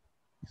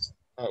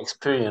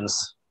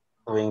experience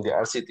doing the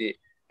RCT.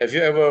 Have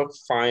you ever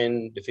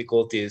find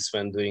difficulties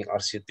when doing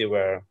RCT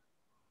where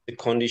the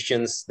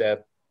conditions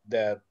that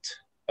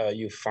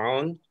you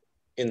found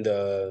in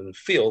the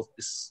field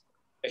is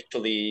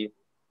actually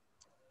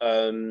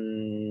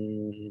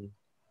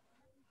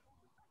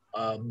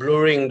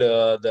blurring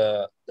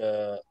the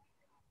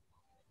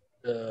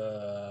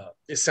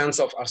sense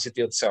of RCT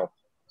itself?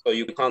 So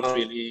you can't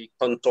really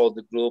control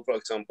the group, for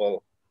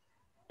example,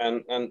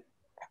 and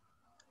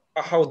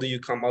how do you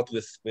come out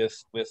with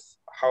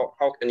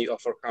how can you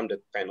overcome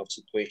that kind of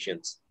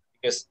situations?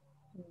 Because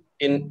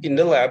in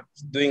the lab,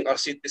 doing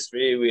RCT is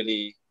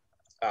really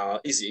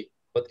easy,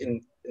 but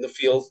in the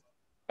field,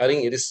 I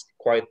think it is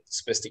quite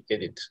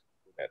sophisticated.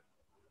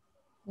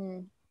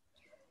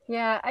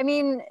 Yeah, I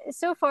mean,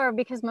 so far,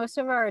 because most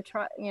of our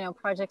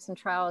projects and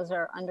trials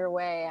are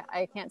underway,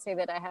 I can't say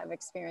that I have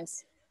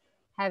experience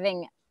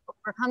having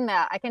overcome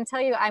that. I can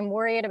tell you I'm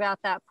worried about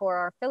that for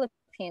our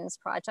Philippines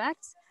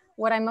project.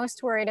 What I'm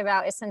most worried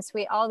about is since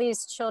all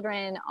these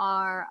children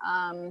are,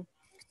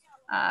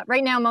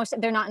 right now,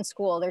 they're not in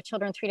school. They're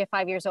children 3 to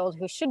 5 years old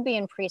who should be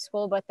in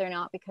preschool, but they're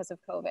not because of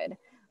COVID.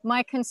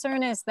 My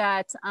concern is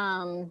that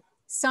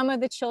some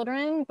of the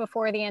children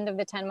before the end of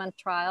the 10-month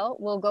trial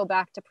will go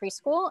back to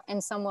preschool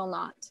and some will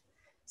not.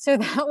 So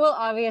that will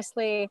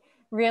obviously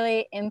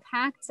really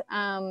impact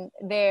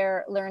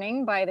their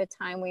learning by the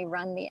time we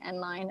run the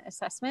end-line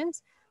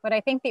assessment. But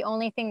I think the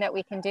only thing that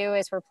we can do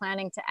is we're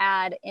planning to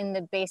add in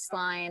the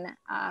baseline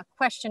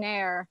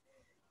questionnaire,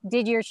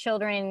 did your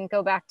children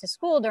go back to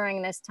school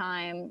during this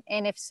time?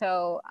 And if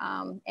so,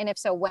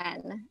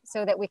 when?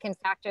 So that we can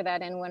factor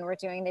that in when we're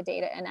doing the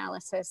data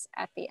analysis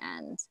at the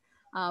end.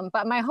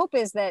 But my hope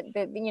is that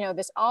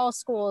all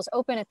schools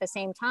open at the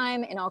same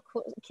time and all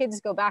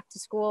kids go back to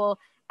school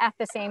at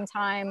the same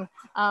time,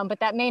 but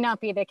that may not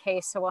be the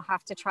case. So we'll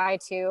have to try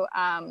to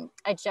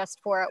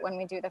adjust for it when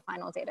we do the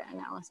final data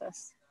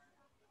analysis.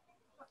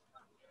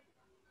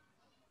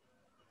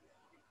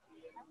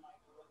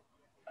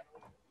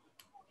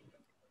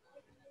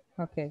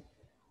 Okay.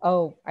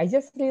 Oh, I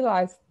just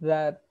realized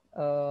that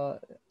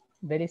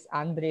there is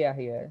Andrea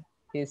here.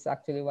 He's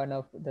actually one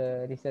of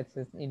the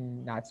researchers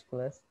in Nats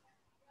Plus.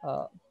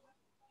 Uh,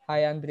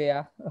 Hi,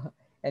 Andrea.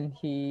 And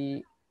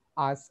he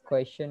asked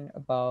question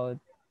about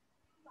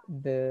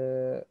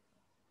the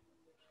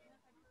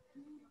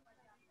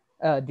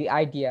the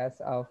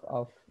ideas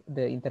of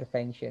the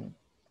intervention.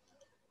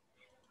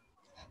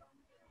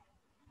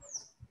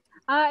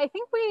 I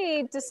think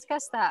we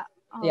discussed that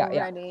Yeah,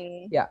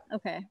 already. yeah.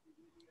 Okay.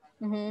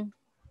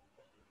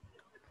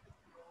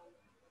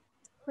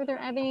 Were there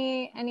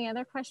any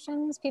other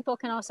questions? People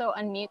can also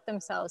unmute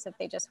themselves if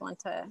they just want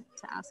to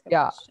ask a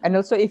question. And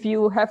also if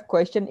you have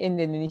question in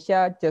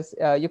Indonesia, just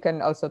you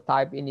can also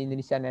type in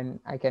Indonesian and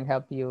I can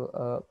help you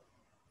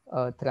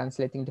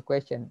translating the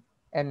question.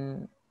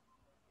 And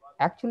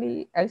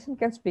actually, Allison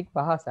can speak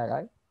bahasa,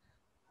 right?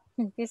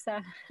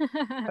 Bisa,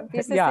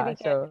 bisa Yeah,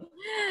 sedikit.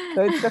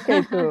 so it's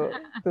okay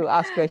to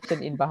ask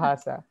question in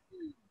bahasa.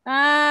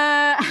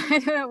 I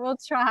don't know. We'll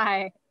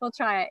try. We'll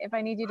try it. If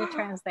I need you to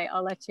translate,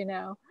 I'll let you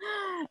know.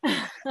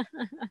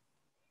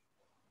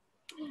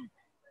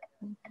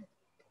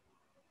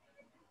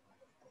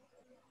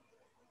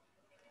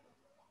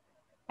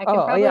 I can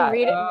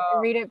probably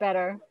read it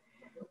better.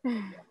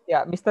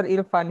 Yeah, Mr.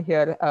 Irfan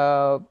here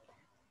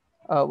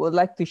would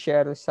like to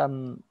share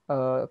some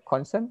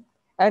concern.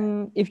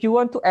 And if you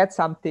want to add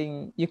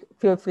something, you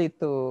feel free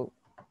to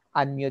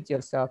unmute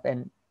yourself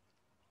and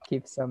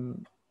give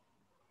some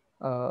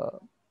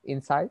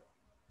insight.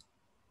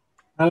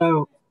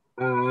 Hello.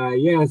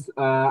 Yes.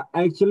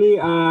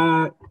 Actually,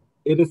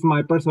 it is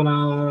my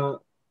personal,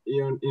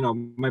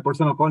 my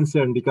personal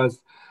concern because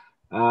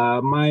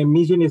my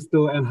mission is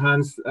to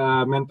enhance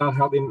mental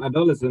health in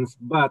adolescents,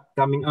 but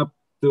coming up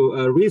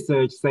to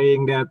research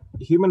saying that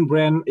human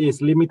brain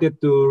is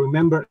limited to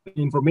remember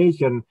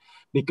information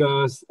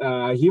because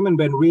human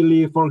brain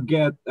really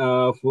forget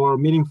for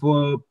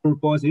meaningful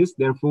purposes.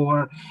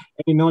 Therefore,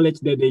 any knowledge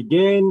that they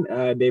gain,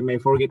 they may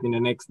forget in the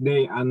next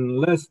day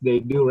unless they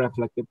do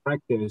reflective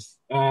practice.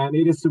 And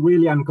it is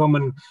really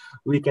uncommon.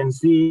 We can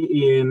see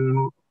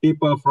in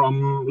people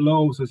from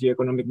low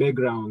socioeconomic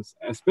backgrounds,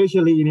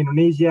 especially in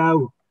Indonesia,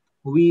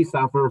 we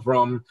suffer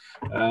from,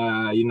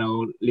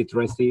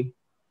 literacy.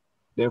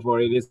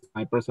 Therefore, it is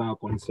my personal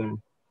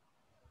concern.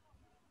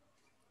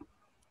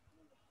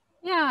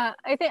 Yeah,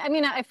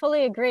 I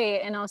fully agree.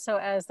 And also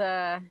as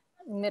a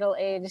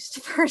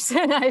middle-aged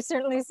person, I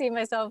certainly see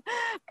myself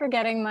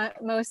forgetting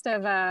most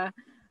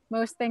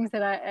things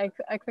that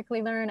I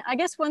quickly learn. I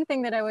guess one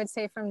thing that I would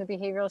say from the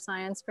behavioral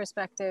science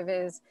perspective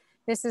is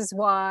this is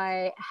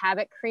why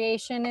habit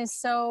creation is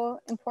so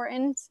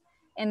important.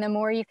 And the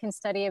more you can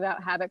study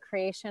about habit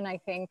creation, I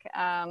think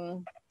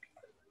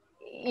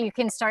you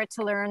can start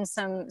to learn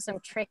some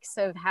tricks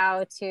of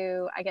how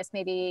to, I guess,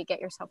 maybe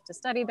get yourself to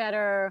study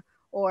better,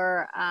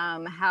 or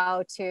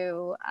how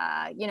to,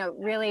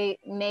 really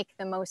make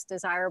the most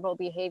desirable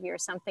behavior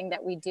something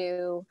that we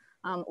do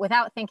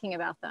without thinking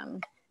about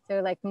them. So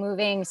like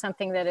moving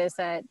something that is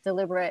a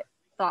deliberate,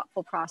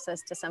 thoughtful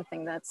process to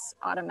something that's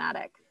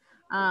automatic.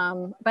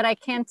 But I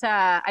can't,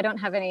 I don't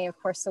have any,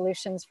 of course,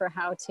 solutions for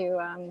how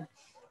to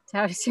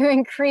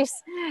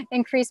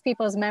increase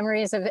people's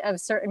memories of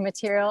certain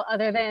material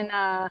other than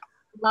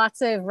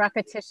lots of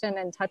repetition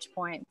and touch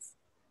points.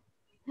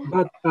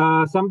 But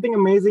something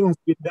amazing has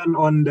been done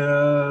on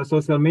the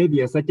social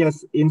media, such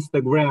as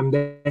Instagram.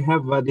 They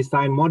have a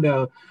design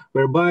model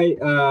whereby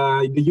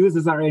the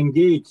users are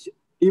engaged,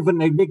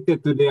 even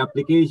addicted to the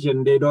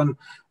application. They don't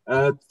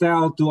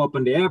tell to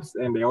open the apps,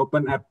 and they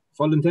open app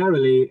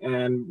voluntarily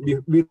and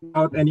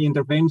without any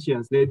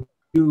interventions. They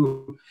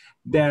do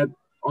that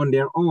on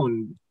their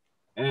own.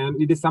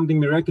 And it is something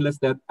miraculous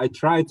that I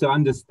try to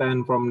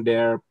understand from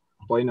their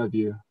point of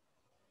view.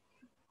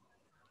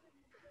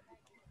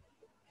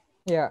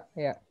 Yeah.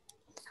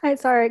 Hi,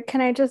 sorry,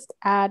 can I just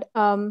add,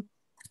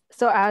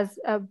 so as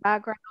a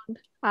background,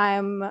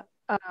 I'm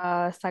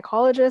a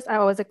psychologist. I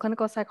was a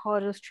clinical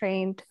psychologist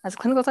trained as a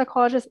clinical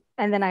psychologist,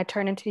 and then I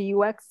turned into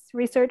UX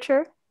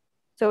researcher.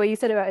 So what you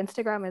said about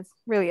Instagram is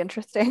really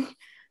interesting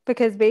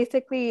because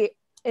basically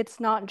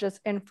it's not just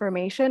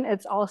information,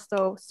 it's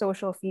also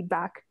social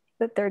feedback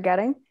that they're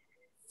getting.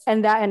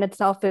 And that in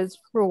itself is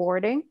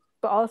rewarding.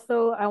 But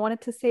also I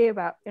wanted to say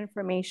about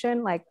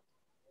information, like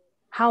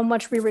how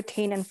much we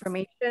retain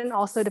information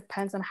also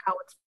depends on how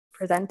it's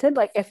presented.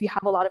 Like if you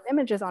have a lot of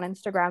images on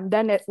Instagram,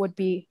 then it would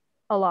be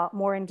a lot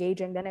more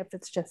engaging than if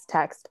it's just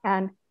text.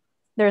 And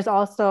there's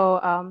also,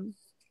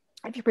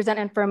 if you present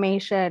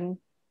information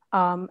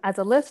as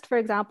a list, for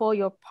example,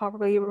 you'll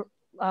probably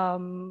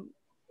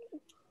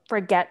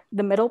forget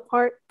the middle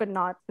part, but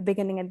not the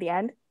beginning and the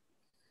end.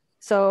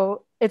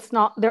 So it's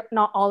not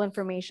all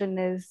information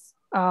is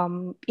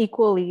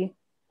equally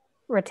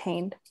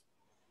retained.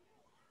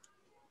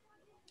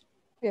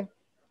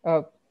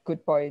 Yeah,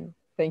 good point.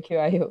 Thank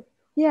you, Ayu.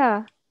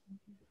 Yeah,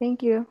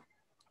 thank you.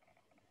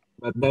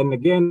 But then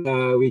again,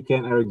 we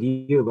can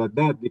argue about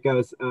that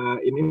because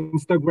in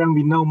Instagram,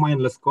 we know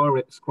mindless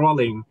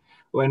scrolling.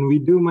 When we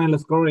do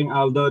mindless scrolling,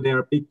 although there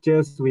are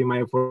pictures, we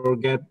might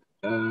forget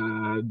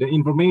the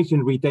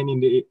information written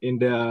in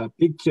the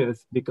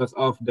pictures because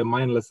of the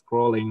mindless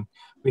scrolling.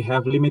 We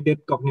have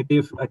limited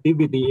cognitive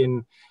activity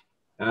in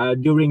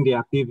during the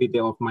activity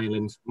of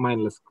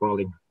mindless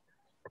scrolling.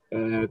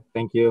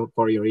 Thank you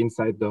for your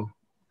insight, though.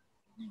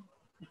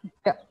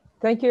 Yeah,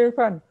 thank you,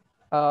 Irfan.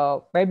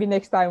 Maybe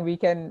next time we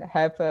can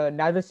have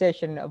another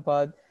session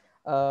about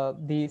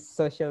these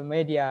social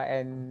media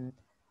and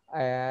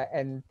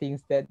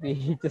things that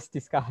we just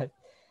discussed.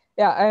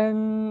 Yeah,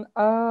 and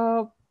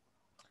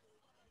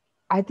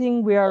I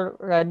think we are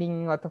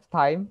running out of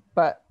time,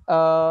 but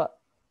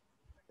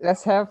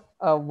let's have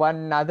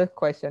one other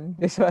question.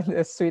 This one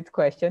a sweet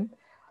question.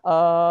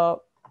 Uh,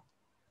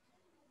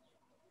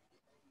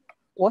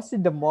 what's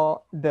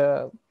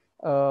the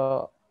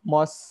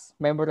most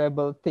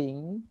memorable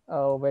thing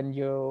when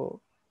you're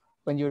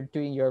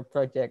doing your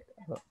project?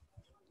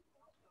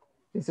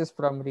 This is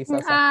from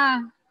Risa.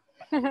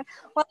 Well,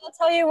 I'll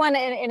tell you one.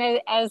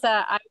 As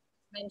I was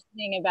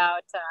mentioning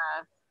about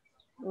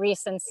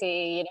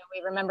recency,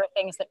 we remember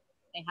things that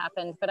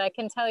happened. But I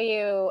can tell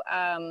you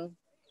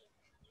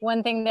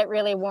one thing that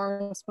really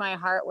warms my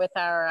heart with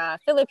our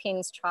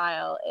Philippines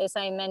trial is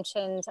I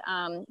mentioned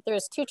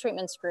there's two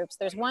treatments groups.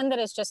 There's one that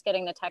is just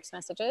getting the text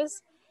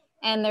messages,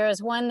 and there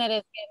is one that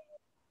is getting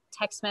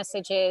text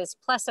messages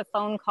plus a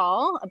phone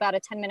call, about a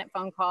 10-minute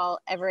phone call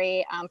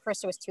every,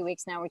 first it was 2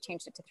 weeks, now we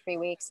changed it to 3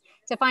 weeks,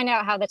 to find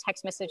out how the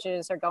text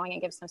messages are going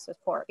and give some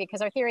support.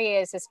 Because our theory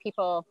is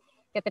people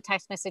get the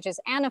text messages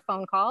and a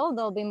phone call,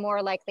 they'll be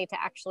more likely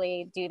to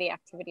actually do the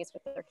activities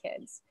with their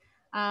kids.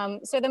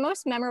 So the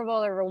most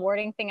memorable or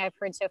rewarding thing I've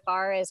heard so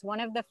far is one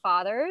of the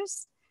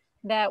fathers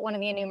that one of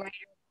the enumerators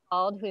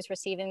called, who's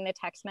receiving the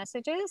text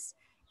messages,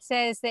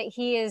 says that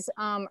he is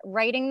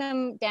writing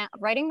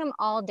them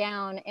all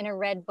down in a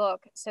red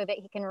book so that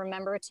he can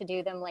remember to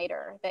do them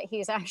later, that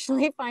he's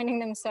actually finding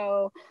them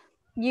so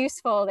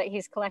useful that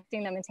he's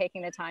collecting them and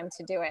taking the time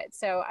to do it.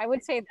 So I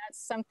would say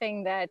that's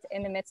something that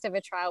in the midst of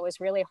a trial was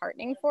really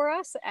heartening for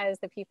us as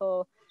the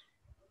people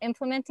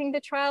implementing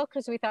the trial,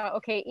 because we thought,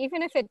 okay,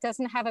 even if it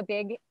doesn't have a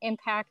big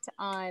impact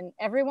on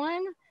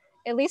everyone,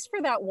 at least for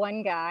that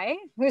one guy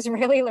who's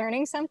really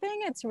learning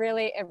something, it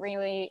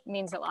really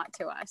means a lot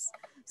to us.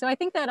 So I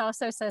think that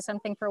also says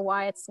something for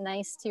why it's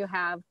nice to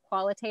have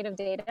qualitative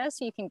data,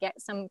 so you can get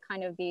some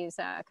kind of these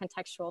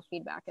contextual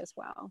feedback as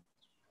well.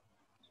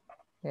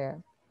 Yeah.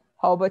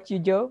 How about you,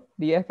 Joe?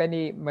 Do you have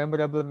any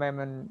memorable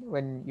moment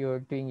when you're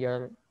doing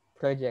your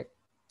project?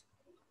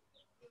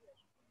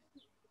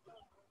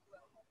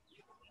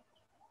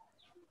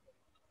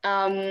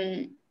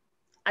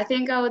 I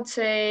think I would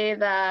say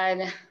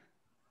that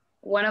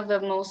one of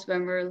the most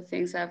memorable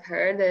things I've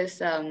heard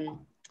is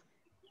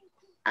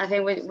I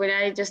think when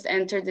I just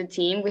entered the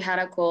team, we had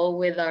a call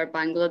with our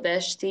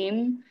Bangladesh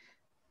team,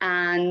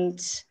 and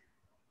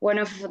one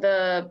of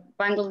the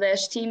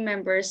Bangladesh team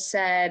members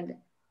said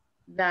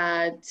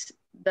that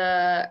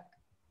the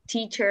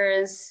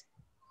teachers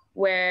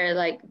were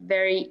like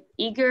very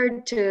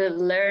eager to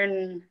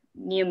learn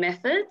new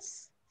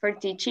methods for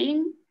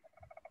teaching,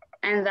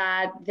 and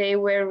that they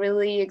were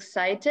really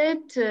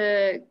excited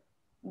to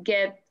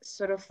get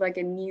sort of like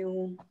a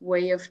new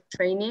way of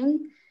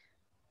training.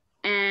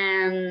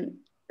 And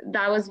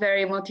that was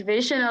very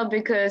motivational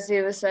because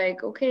it was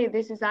like, okay,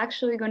 this is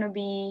actually going to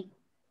be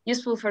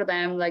useful for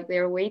them. Like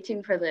they're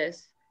waiting for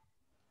this.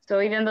 So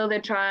even though the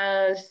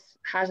trial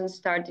hasn't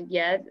started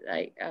yet,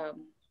 like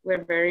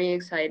we're very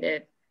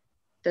excited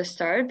to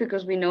start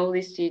because we know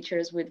these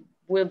teachers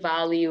will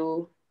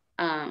value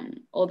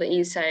all the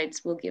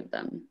insights we'll give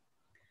them.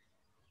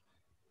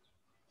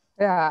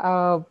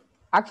 Yeah,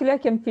 actually, I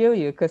can feel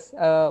you because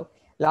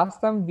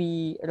last time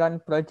we run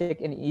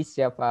project in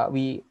Egypt,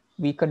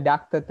 we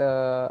conducted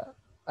a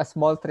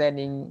small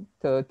training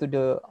to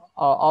the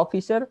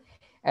officer,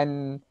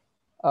 and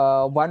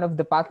one of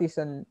the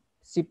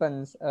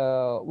participants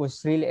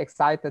was really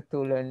excited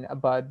to learn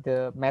about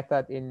the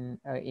method in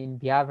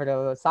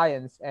behavioral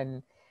science,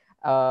 and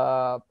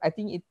I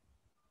think it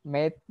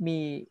made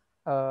me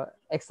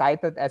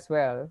excited as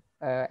well.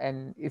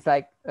 And it's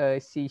like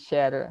she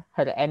shared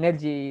her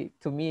energy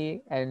to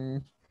me,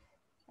 and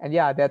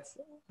yeah, that's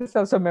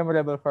also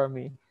memorable for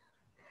me.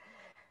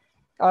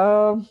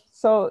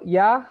 So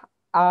yeah,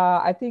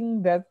 I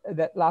think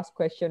that last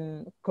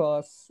question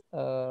close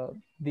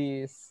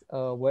this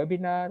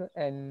webinar,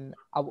 and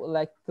I would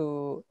like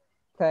to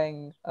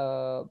thank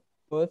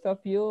both of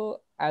you,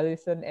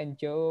 Allison and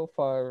Joe,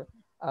 for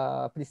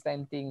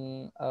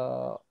presenting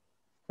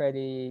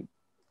very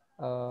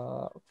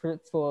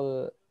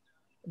fruitful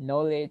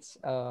knowledge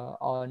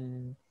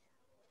on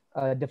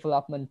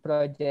development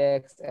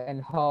projects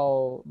and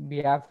how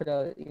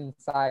behavioral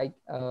insight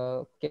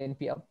can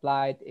be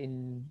applied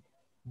in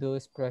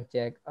those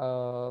projects.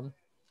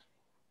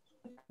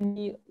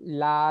 Any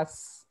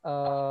last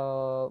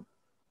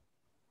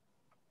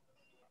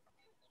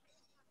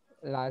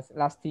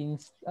last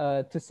things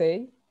to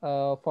say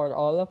for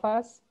all of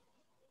us?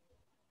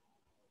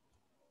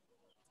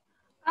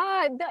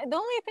 The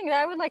only thing that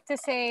I would like to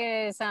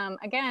say is,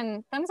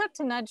 again, thumbs up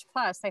to Nudge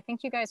Plus. I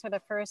think you guys are the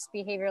first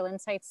behavioral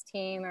insights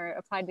team or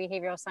applied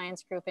behavioral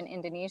science group in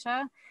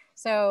Indonesia.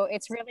 So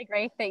it's really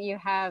great that you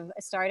have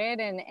started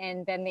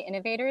and been the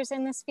innovators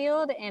in this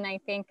field. And I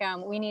think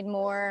we need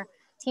more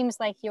teams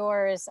like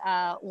yours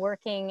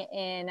working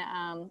in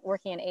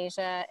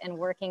Asia and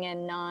working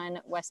in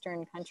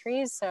non-Western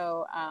countries.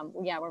 So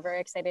yeah, we're very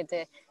excited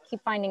to keep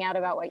finding out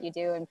about what you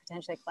do and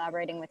potentially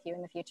collaborating with you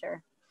in the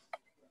future.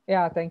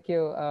 Yeah, thank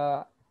you.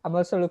 I'm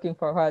also looking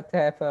forward to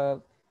have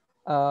a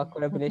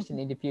collaboration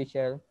in the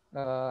future.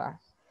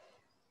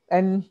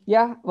 And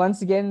yeah,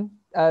 once again,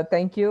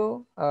 thank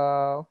you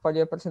for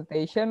your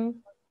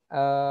presentation.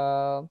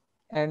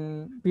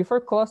 And before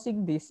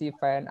closing this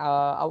event,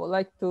 I would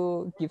like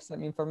to give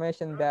some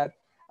information that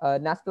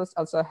NASPLUS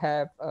also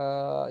have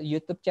a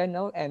YouTube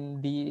channel,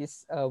 and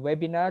this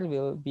webinar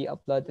will be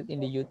uploaded in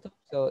the YouTube.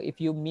 So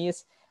if you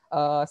miss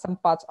some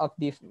parts of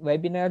this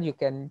webinar, you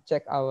can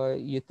check our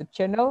YouTube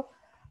channel.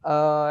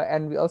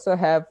 And we also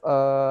have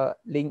a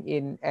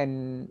LinkedIn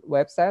and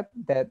website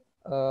that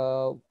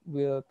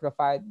will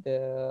provide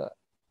the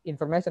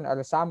information or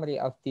the summary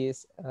of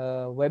this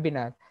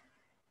webinar.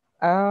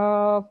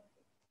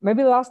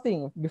 Maybe last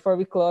thing before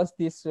we close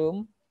this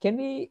room, can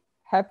we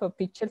have a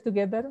picture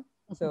together?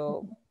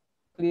 So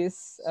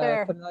please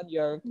Sure. turn on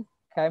your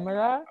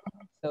camera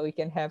so we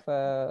can have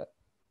a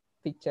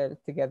picture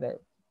together.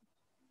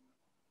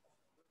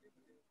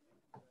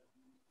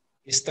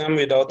 This time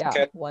without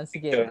cat once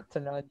picture. again,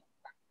 turn on.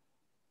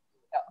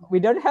 We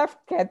don't have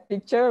cat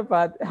picture,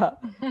 but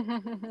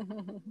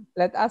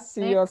let us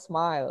see your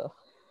smile.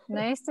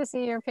 Nice to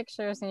see your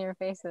pictures and your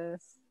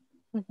faces.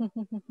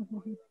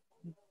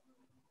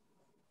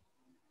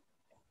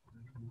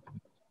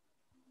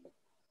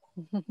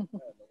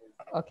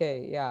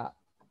 Okay, yeah,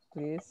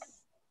 please.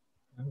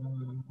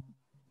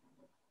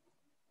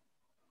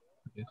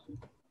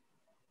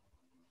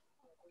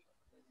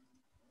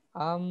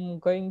 I'm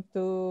going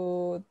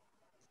to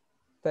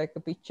take a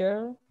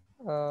picture.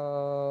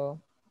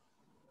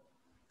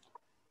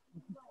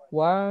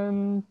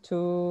 1,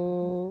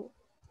 2,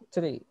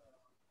 3.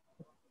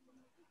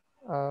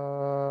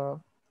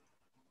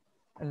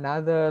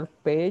 Another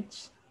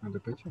page. Another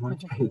page. One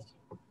page.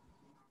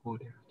 Oh,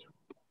 there.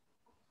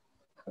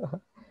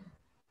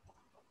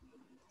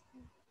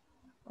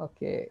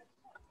 Okay.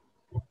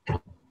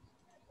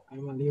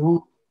 I'm a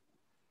Leo.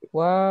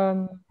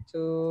 1,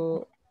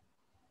 2,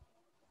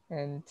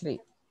 and 3.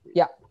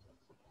 Yeah.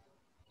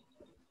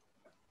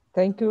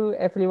 Thank you,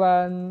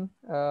 everyone.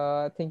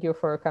 Thank you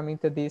for coming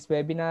to this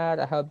webinar.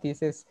 I hope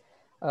this is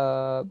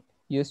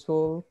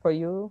useful for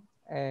you.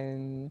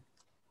 And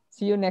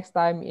see you next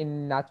time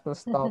in Natural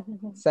Talk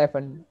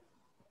 7.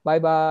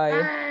 Bye-bye.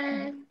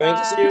 Bye.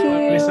 Thank you.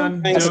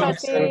 Listen, Thanks, Joe.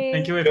 Alison.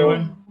 Thank you,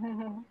 everyone.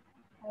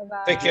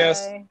 Bye. Take care.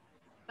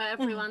 Bye,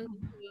 everyone.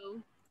 Thank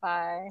you.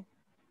 Bye.